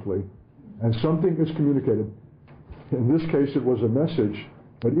consistently. And something is communicated. In this case, it was a message,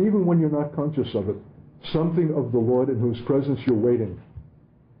 but even when you're not conscious of it, something of the Lord in whose presence you're waiting,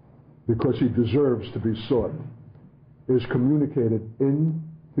 because He deserves to be sought, is communicated into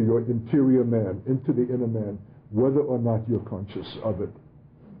your interior man, into the inner man, whether or not you're conscious of it.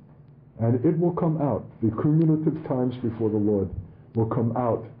 And it will come out. The cumulative times before the Lord will come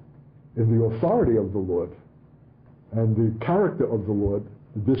out in the authority of the Lord and the character of the Lord,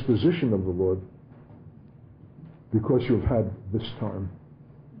 the disposition of the Lord, because you've had this time.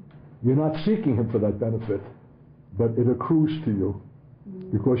 You're not seeking Him for that benefit, but it accrues to you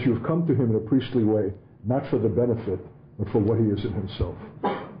because you've come to Him in a priestly way, not for the benefit, but for what He is in Himself.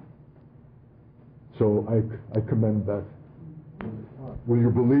 So I commend that. Will you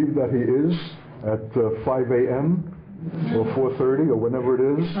believe that He is at 5 a.m. or 4:30 or whenever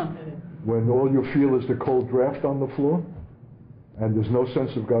it is, when all you feel is the cold draft on the floor and there's no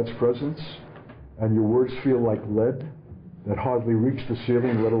sense of God's presence and your words feel like lead that hardly reach the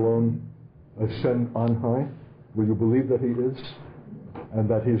ceiling, let alone ascend on high? Will you believe that He is and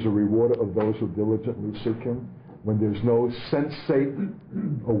that He's a rewarder of those who diligently seek Him when there's no sensate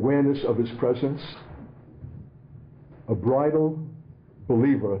awareness of His presence? A bridal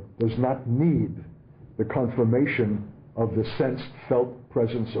believer does not need the confirmation of the sensed, felt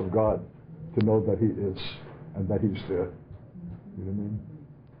presence of God to know that He is and that He's there. You know what I mean?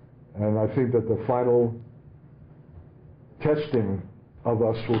 And I think that the final testing of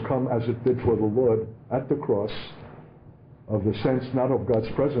us will come as it did for the Lord at the cross, of the sense not of God's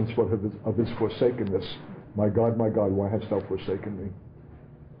presence but of His forsakenness. My God, why hast Thou forsaken me?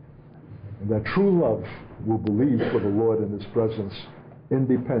 And that true love will believe for the Lord in His presence,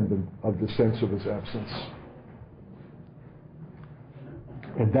 independent of the sense of His absence.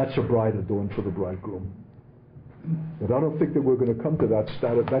 And that's a bride adorned for the bridegroom. But I don't think that we're going to come to that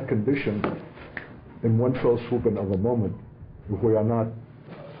status, that condition, in one fell swoop of a moment, if we are not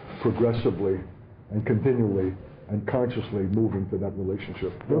progressively and continually and consciously moving to that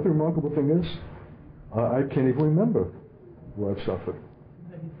relationship. The other remarkable thing is, I can't even remember where I've suffered.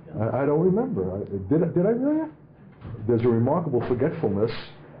 I don't remember. Did I really? There's a remarkable forgetfulness.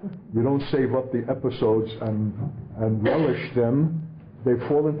 You don't save up the episodes and relish them. They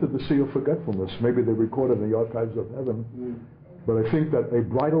fall into the sea of forgetfulness. Maybe they're recorded in the archives of heaven. But I think that a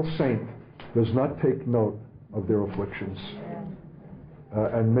bridal saint does not take note of their afflictions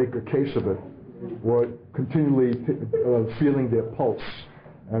and make a case of it, or continually feeling their pulse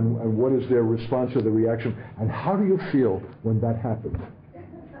and what is their response or the reaction, and how do you feel when that happened?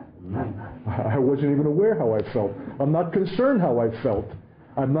 I wasn't even aware how I felt. I'm not concerned how I felt.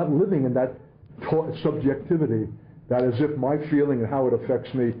 I'm not living in that subjectivity that as if my feeling and how it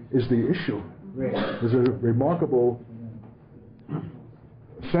affects me is the issue. There's a remarkable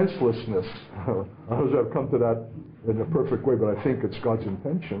senselessness. I don't know if I've come to that in a perfect way, but I think it's God's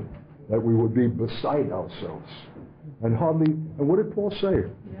intention that we would be beside ourselves. And what did Paul say?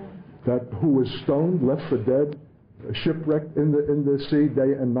 That who was stoned, left for dead, shipwrecked in the sea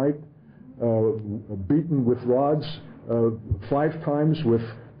day and night, beaten with rods 5 times with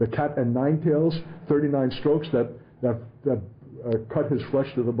the cat and 9 tails, 39 strokes that cut his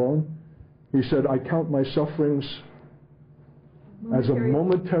flesh to the bone. He said, I count my sufferings as a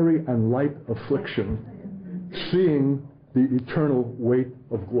momentary and light affliction, seeing the eternal weight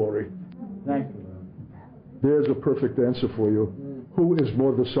of glory. Thank you. There's a perfect answer for you. Who is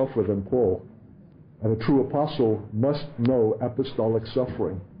more the sufferer than Paul? And a true apostle must know apostolic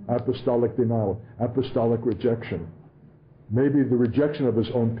suffering, apostolic denial, apostolic rejection. Maybe the rejection of his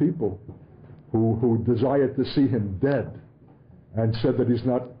own people who desired to see him dead and said that he's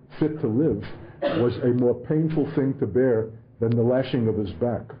not fit to live was a more painful thing to bear than the lashing of his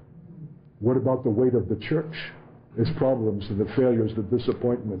back. What about the weight of the church? Its problems and the failures, the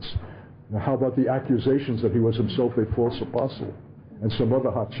disappointments. Now, how about the accusations that he was himself a false apostle and some other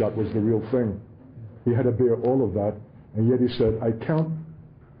hotshot was the real thing? He had to bear all of that, and yet he said, I count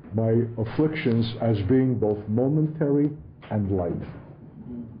my afflictions as being both momentary and light.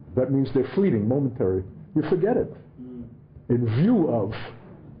 That means they're fleeting, momentary. You forget it. In view of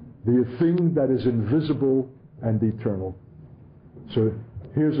the thing that is invisible and eternal. So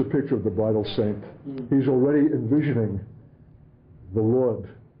here's a picture of the bridal saint. He's already envisioning the Lord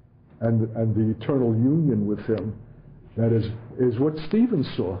and the eternal union with Him. That is what Stephen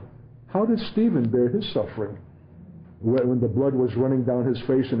saw. How did Stephen bear his suffering? when the blood was running down his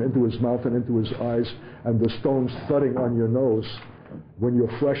face and into his mouth and into his eyes, and the stones thudding on your nose, when your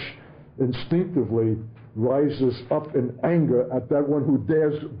flesh instinctively rises up in anger at that one who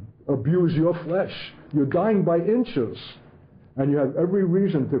dares abuse your flesh. You're dying by inches, and you have every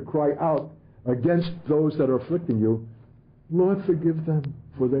reason to cry out against those that are afflicting you, Lord, forgive them,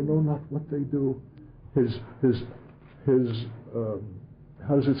 for they know not what they do.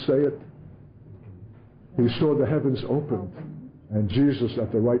 How does it say it? He saw the heavens opened, and Jesus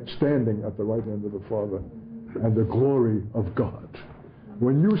standing at the right hand of the Father, and the glory of God.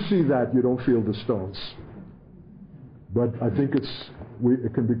 When you see that, you don't feel the stones. But I think it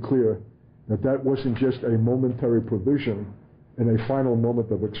can be clear that that wasn't just a momentary provision in a final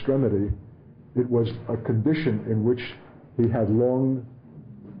moment of extremity. It was a condition in which he had long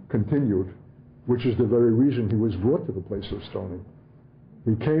continued, which is the very reason he was brought to the place of stoning.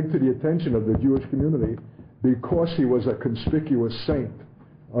 He came to the attention of the Jewish community because he was a conspicuous saint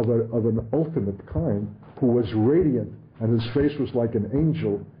of an ultimate kind, who was radiant, and his face was like an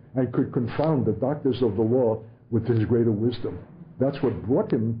angel, and could confound the doctors of the law with his greater wisdom. That's what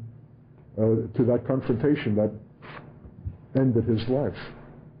brought him to that confrontation that ended his life.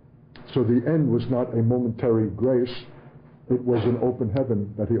 So the end was not a momentary grace. It was an open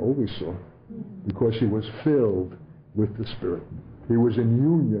heaven that he always saw, because he was filled with the Spirit. He was in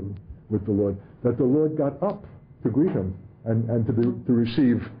union with the Lord, that the Lord got up to greet him and to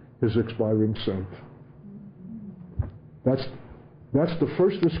receive his expiring saint. That's the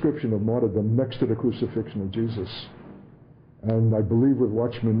first description of martyrdom next to the crucifixion of Jesus. And I believe with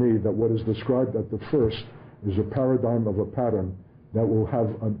Watchman Nee that what is described at the first is a paradigm of a pattern that will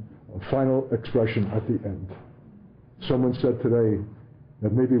have a final expression at the end. Someone said today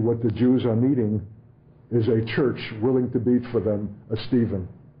that maybe what the Jews are needing is a church willing to beat for them a Stephen.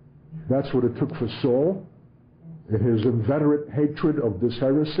 That's what it took for Saul, in his inveterate hatred of this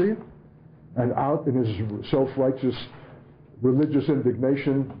heresy, and out in his self-righteous religious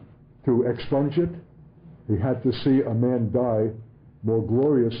indignation to expunge it. He had to see a man die more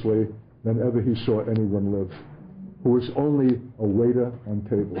gloriously than ever he saw anyone live, who was only a waiter on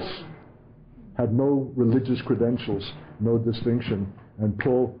tables, had no religious credentials, no distinction. And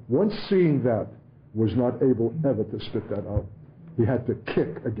Paul, once seeing that, was not able ever to spit that out. He had to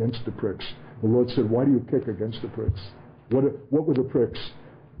kick against the pricks. The Lord said, why do you kick against the pricks? What were the pricks?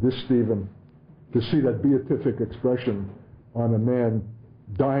 This Stephen. To see that beatific expression on a man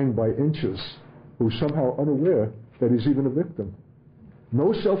dying by inches, who's somehow unaware that he's even a victim.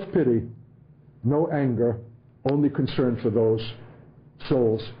 No self-pity, no anger, only concern for those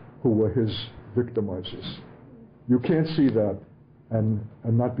souls who were his victimizers. You can't see that and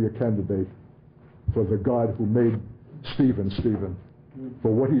not be a candidate for the God who made Stephen, Stephen.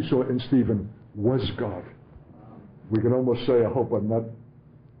 For what he saw in Stephen was God. We can almost say, I hope I'm not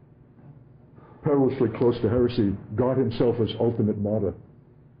perilously close to heresy, God himself is ultimate martyr.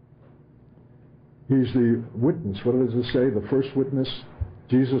 He's the witness. What does it say? The first witness,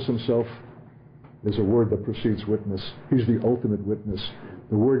 Jesus himself, is a word that precedes witness. He's the ultimate witness.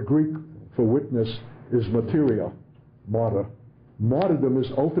 The word Greek for witness is martyria, martyr. Martyrdom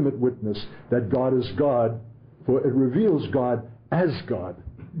is ultimate witness that God is God, for it reveals God, as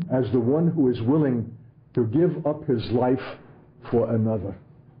the one who is willing to give up his life for another.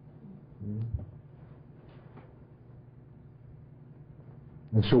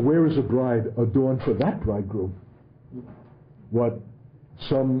 And so where is a bride adorned for that bridegroom? What,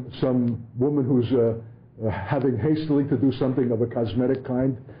 some woman who's having hastily to do something of a cosmetic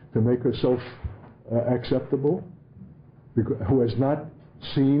kind to make herself acceptable, who has not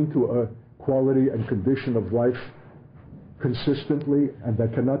seen to a quality and condition of life consistently, and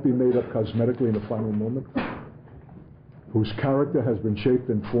that cannot be made up cosmetically in a final moment, whose character has been shaped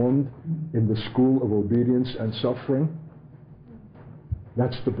and formed in the school of obedience and suffering.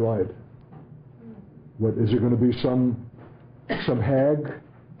 That's the bride. What is it going to be? Some hag,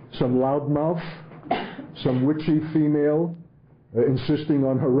 some loudmouth, some witchy female insisting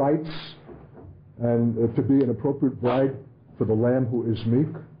on her rights and to be an appropriate bride for the Lamb who is meek?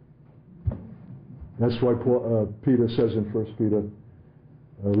 That's why Peter says in 1 Peter,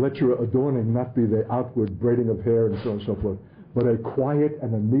 let your adorning not be the outward braiding of hair and so on and so forth, but a quiet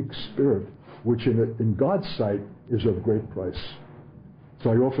and a meek spirit, which in God's sight is of great price.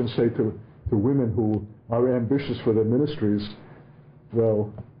 So I often say to women who are ambitious for their ministries,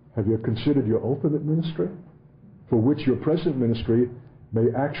 well, have you considered your ultimate ministry? For which your present ministry may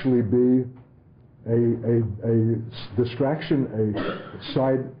actually be a distraction, a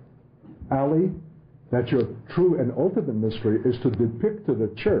side alley, that your true and ultimate ministry is to depict to the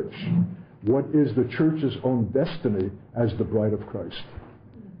church what is the church's own destiny as the bride of Christ.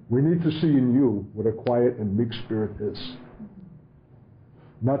 We need to see in you what a quiet and meek spirit is.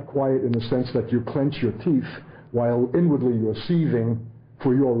 Not quiet in the sense that you clench your teeth while inwardly you're seething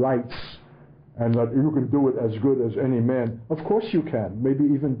for your rights and that you can do it as good as any man. Of course you can, maybe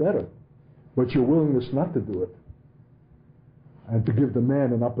even better. But your willingness not to do it and to give the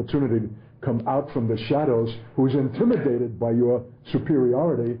man an opportunity to come out from the shadows who's intimidated by your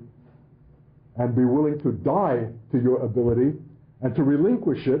superiority and be willing to die to your ability and to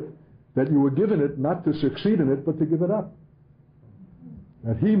relinquish it, that you were given it not to succeed in it, but to give it up.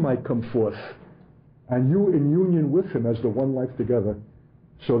 That he might come forth, and you in union with him as the one life together,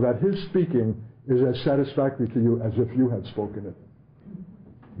 so that his speaking is as satisfactory to you as if you had spoken it.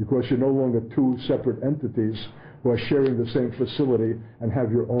 Because you're no longer two separate entities who are sharing the same facility and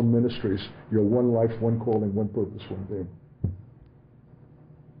have your own ministries. You're one life, one calling, one purpose, one being.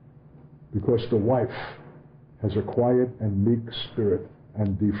 Because the wife has a quiet and meek spirit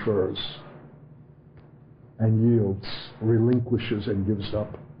and defers and yields, relinquishes and gives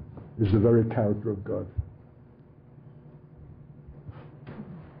up, is the very character of God.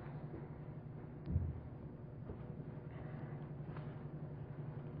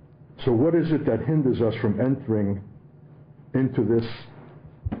 So what is it that hinders us from entering into this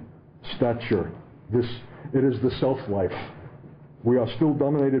stature? It is the self-life. We are still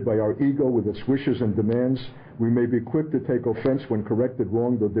dominated by our ego with its wishes and demands. We may be quick to take offense when corrected,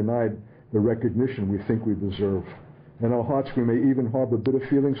 wronged, or denied the recognition we think we deserve. In our hearts, we may even harbor bitter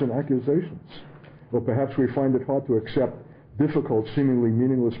feelings and accusations. Or perhaps we find it hard to accept difficult, seemingly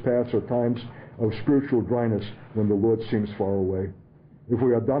meaningless paths or times of spiritual dryness when the Lord seems far away. If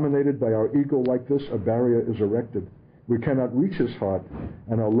we are dominated by our ego like this, a barrier is erected. We cannot reach his heart,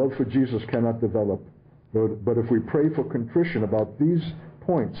 and our love for Jesus cannot develop. But if we pray for contrition about these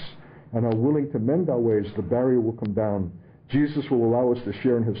points and are willing to mend our ways, the barrier will come down. Jesus will allow us to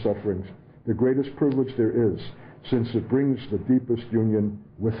share in his sufferings, the greatest privilege there is, since it brings the deepest union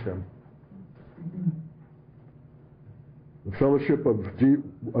with him. The fellowship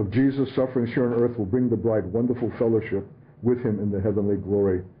of Jesus' sufferings here on earth will bring the bride wonderful fellowship with him in the heavenly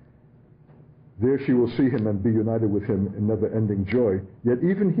glory. There she will see him and be united with him in never-ending joy. Yet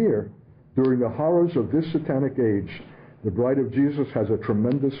even here, during the horrors of this satanic age, the bride of Jesus has a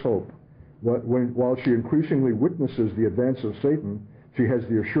tremendous hope. While she increasingly witnesses the advance of Satan, she has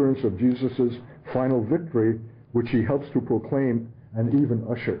the assurance of Jesus' final victory, which he helps to proclaim and even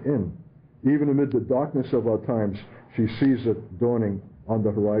usher in. Even amid the darkness of our times, she sees it dawning on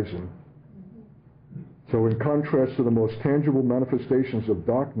the horizon. So in contrast to the most tangible manifestations of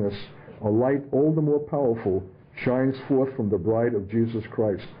darkness, a light all the more powerful shines forth from the bride of Jesus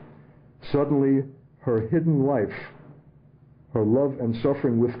Christ. Suddenly, her hidden life, her love and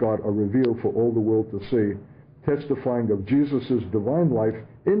suffering with God are revealed for all the world to see, testifying of Jesus' divine life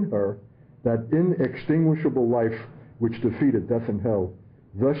in her, that inextinguishable life which defeated death and hell.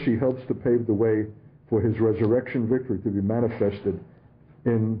 Thus she helps to pave the way for his resurrection victory to be manifested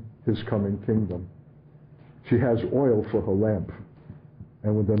in his coming kingdom. She has oil for her lamp.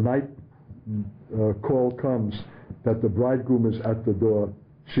 And when the night call comes that the bridegroom is at the door,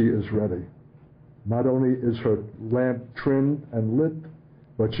 she is ready. Not only is her lamp trimmed and lit,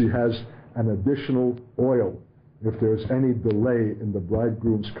 but she has an additional oil if there's any delay in the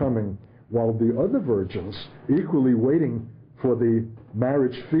bridegroom's coming, while the other virgins, equally waiting for the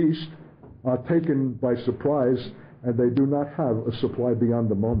marriage feast, are taken by surprise, and they do not have a supply beyond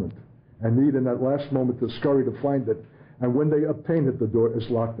the moment, and need in that last moment to scurry to find it. And when they obtain it, the door is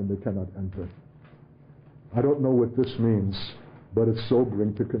locked and they cannot enter. I don't know what this means, but it's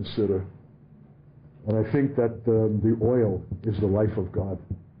sobering to consider. And I think that the oil is the life of God.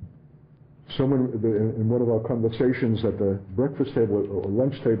 Someone, in one of our conversations at the breakfast table or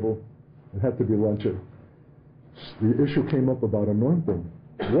lunch table, it had to be lunch, the issue came up about anointing.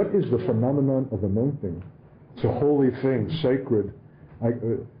 What is the phenomenon of anointing? It's a holy thing, sacred.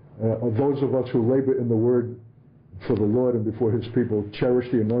 Those of us who labor in the Word for the Lord and before his people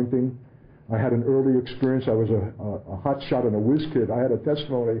cherish the anointing. I had an early experience. I was a hot shot and a whiz kid. I had a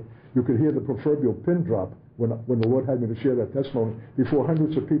testimony. You could hear the proverbial pin drop when the Lord had me to share that testimony before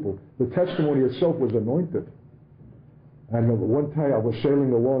hundreds of people. The testimony itself was anointed. And one time I was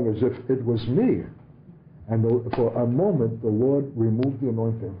sailing along as if it was me. And for a moment, the Lord removed the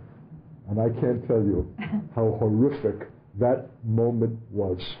anointing. And I can't tell you how horrific that moment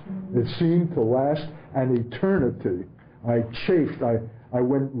was. It seemed to last an eternity. I chafed. I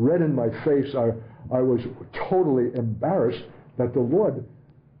went red in my face. I was totally embarrassed that the Lord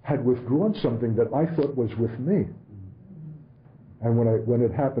had withdrawn something that I thought was with me. And when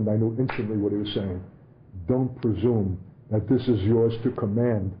it happened, I knew instantly what he was saying. Don't presume that this is yours to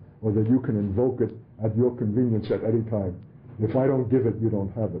command or that you can invoke it at your convenience at any time. If I don't give it, you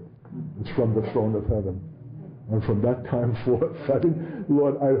don't have it. It's from the throne of heaven. And from that time forth,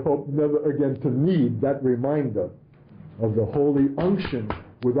 Lord, I hope never again to need that reminder of the holy unction,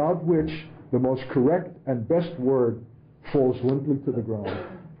 without which the most correct and best word falls limply to the ground.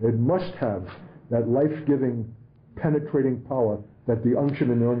 It must have that life-giving, penetrating power that the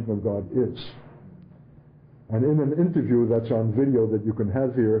unction and anointing of God is. And in an interview that's on video that you can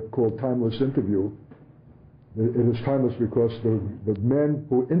have here called Timeless Interview, it is timeless because the man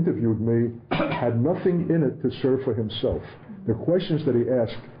who interviewed me had nothing in it to serve for himself. The questions that he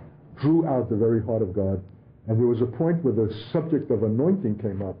asked drew out the very heart of God. And there was a point where the subject of anointing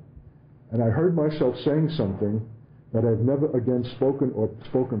came up. And I heard myself saying something that I've never again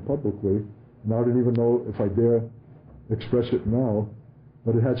spoken publicly. And I don't even know if I dare express it now.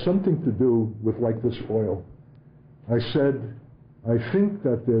 But it had something to do with like this oil. I said, I think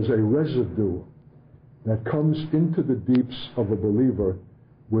that there's a residue that comes into the deeps of a believer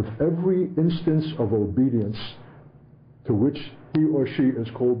with every instance of obedience to which he or she is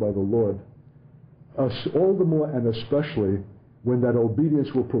called by the Lord. All the more and especially when that obedience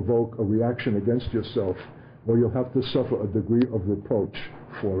will provoke a reaction against yourself, or you'll have to suffer a degree of reproach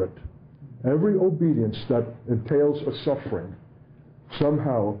for it. Every obedience that entails a suffering,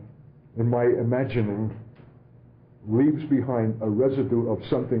 somehow, in my imagining, leaves behind a residue of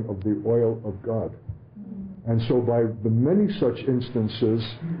something of the oil of God. And so by the many such instances,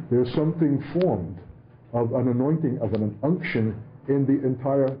 there's something formed of an anointing, of an unction in the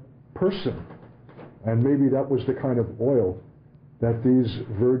entire person. And maybe that was the kind of oil that these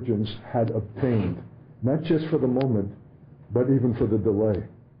virgins had obtained, not just for the moment, but even for the delay,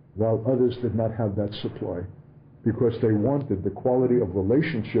 while others did not have that supply, because they wanted the quality of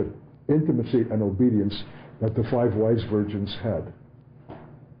relationship, intimacy, and obedience that the 5 wise virgins had.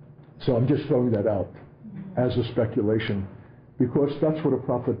 So I'm just throwing that out as a speculation, because that's what a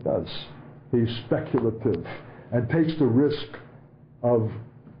prophet does. He's speculative and takes the risk of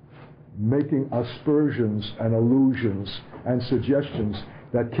making aspersions and allusions and suggestions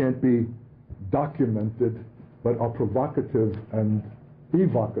that can't be documented but are provocative and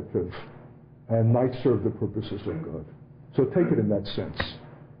evocative and might serve the purposes of God. So take it in that sense.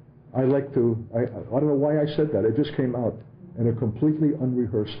 I don't know why I said that. It just came out in a completely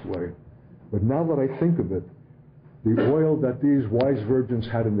unrehearsed way. But now that I think of it, the oil that these wise virgins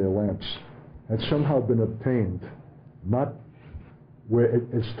had in their lamps had somehow been obtained, not where it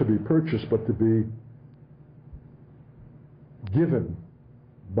is to be purchased, but to be given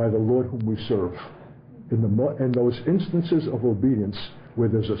by the Lord whom we serve. In those instances of obedience where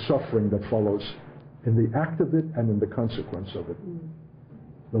there's a suffering that follows in the act of it and in the consequence of it.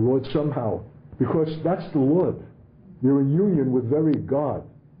 The Lord somehow, because that's the Lord. You're in union with very God.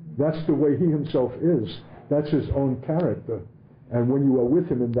 That's the way He Himself is. That's His own character. And when you are with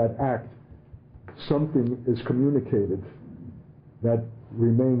Him in that act, something is communicated that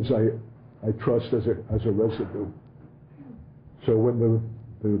remains, I trust, as a residue. So when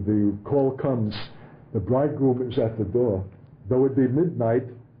the call comes, the bridegroom is at the door. Though it be midnight,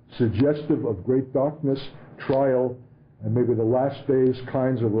 suggestive of great darkness, trial, and maybe the last days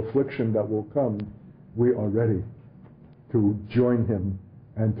kinds of affliction that will come, we are ready to join Him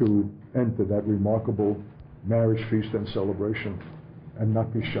and to enter that remarkable marriage feast and celebration and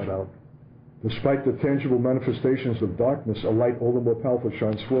not be shut out. Despite the tangible manifestations of darkness, a light all the more powerful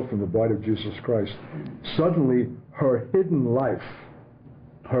shines forth from the bride of Jesus Christ. Suddenly, her hidden life,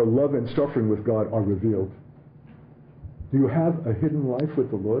 her love and suffering with God are revealed. Do you have a hidden life with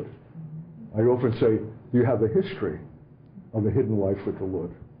the Lord? I often say, do you have a history of a hidden life with the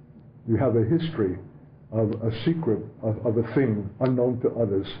Lord? Do you have a history of a secret, of a thing unknown to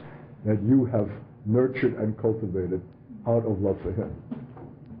others that you have nurtured and cultivated out of love for Him?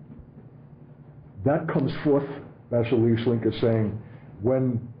 That comes forth, Pastor Lee Slink is saying,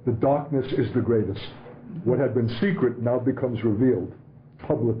 when the darkness is the greatest. What had been secret now becomes revealed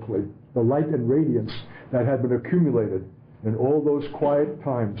publicly. The light and radiance that had been accumulated in all those quiet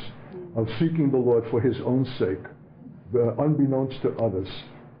times of seeking the Lord for His own sake, unbeknownst to others,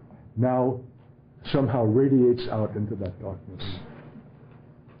 now somehow radiates out into that darkness.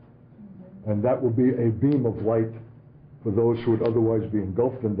 And that will be a beam of light for those who would otherwise be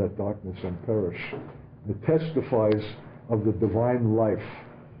engulfed in that darkness and perish. It testifies of the divine life,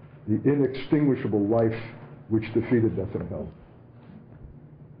 the inextinguishable life which defeated death and hell.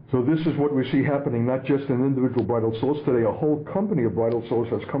 So this is what we see happening, not just in individual bridal souls today. A whole company of bridal souls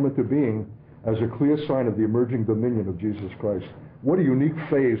has come into being as a clear sign of the emerging dominion of Jesus Christ. What a unique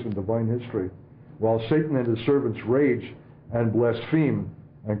phase in divine history. While Satan and his servants rage and blaspheme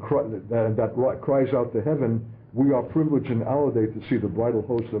and that cries out to heaven, we are privileged in our day to see the bridal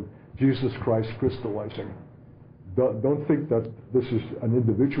host of Jesus Christ crystallizing. Don't think that this is an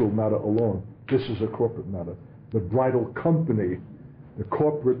individual matter alone. This is a corporate matter. The bridal company, the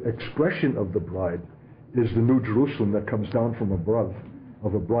corporate expression of the bride, is the New Jerusalem that comes down from above,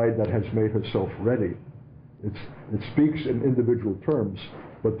 of a bride that has made herself ready. It speaks in individual terms,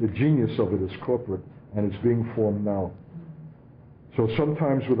 but the genius of it is corporate, and it's being formed now. So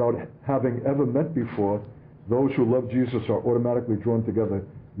sometimes, without having ever met before, those who love Jesus are automatically drawn together,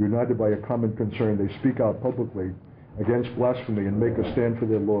 united by a common concern. They speak out publicly against blasphemy and make a stand for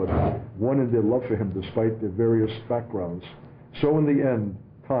their Lord, one in their love for him despite their various backgrounds. So in the end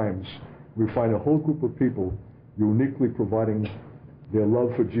times, we find a whole group of people uniquely providing their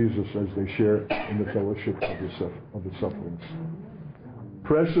love for Jesus as they share in the fellowship of the sufferings.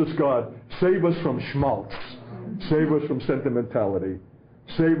 Precious God, save us from schmaltz. Save us from sentimentality.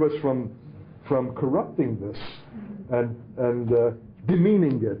 Save us from corrupting this and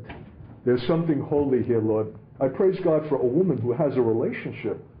demeaning it. There's something holy here, Lord. I praise God for a woman who has a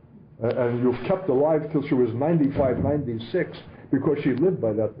relationship and you've kept alive till she was 95, 96 because she lived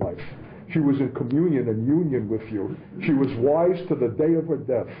by that life. She was in communion and union with you. She was wise to the day of her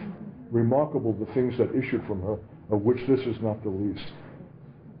death. Remarkable the things that issued from her, of which this is not the least.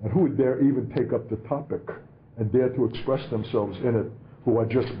 And who would dare even take up the topic and dare to express themselves in it, who are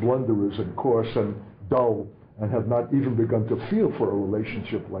just blunderers and coarse and dull and have not even begun to feel for a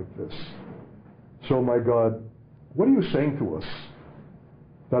relationship like this? So, my God, what are you saying to us?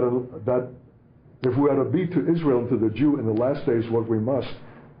 That if we are to be to Israel and to the Jew in the last days what we must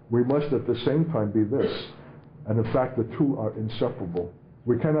at the same time be this. And in fact, the two are inseparable.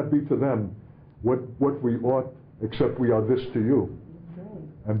 We cannot be to them what we ought, except we are this to you.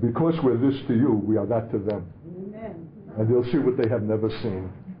 And because we're this to you, we are that to them. Amen. And they'll see what they have never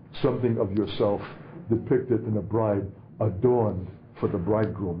seen. Something of yourself depicted in a bride adorned for the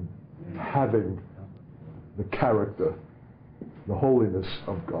bridegroom, having the character, the holiness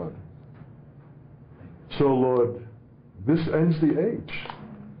of God. So, Lord, this ends the age.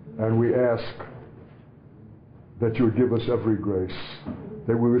 And we ask that you would give us every grace,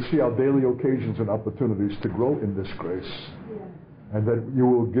 that we would see our daily occasions and opportunities to grow in this grace, and that you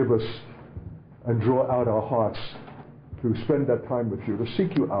will give us and draw out our hearts to spend that time with you, to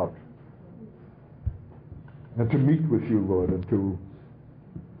seek you out, and to meet with you, Lord, and to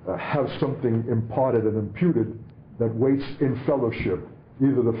have something imparted and imputed that waits in fellowship,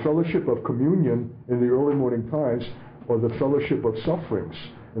 either the fellowship of communion in the early morning times or the fellowship of sufferings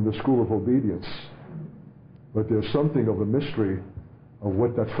in the school of obedience. But there's something of a mystery of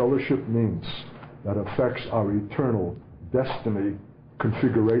what that fellowship means that affects our eternal destiny,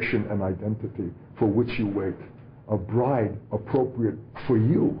 configuration, and identity for which you wait. A bride appropriate for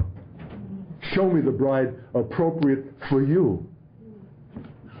you. Show me the bride appropriate for you.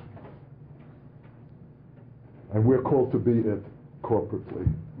 And we're called to be it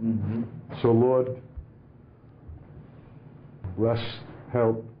corporately. Mm-hmm. So, Lord, bless,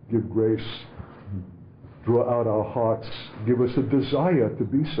 help, give grace, draw out our hearts, give us a desire to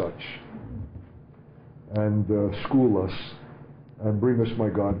be such, and school us, and bring us, my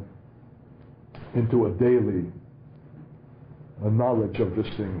God, into a daily knowledge of this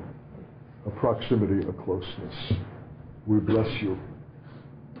thing, a proximity, a closeness. We bless you.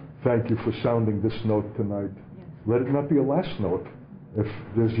 Thank you for sounding this note tonight. Let it not be a last note if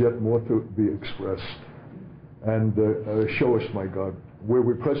there's yet more to be expressed. And show us, my God, where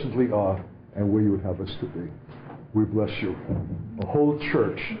we presently are and where you would have us to be. We bless you. A whole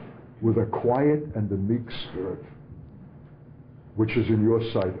church with a quiet and a meek spirit, which is in your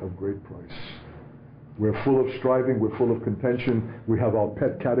sight of great price. We're full of striving, we're full of contention, we have our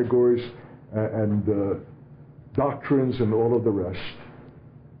pet categories and doctrines and all of the rest.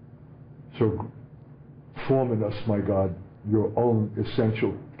 So form in us, my God, your own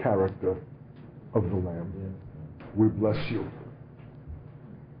essential character of the Lamb. Yeah. We bless you.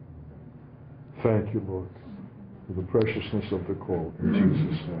 Thank you, Lord, for the preciousness of the call. In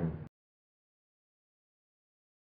Jesus' name.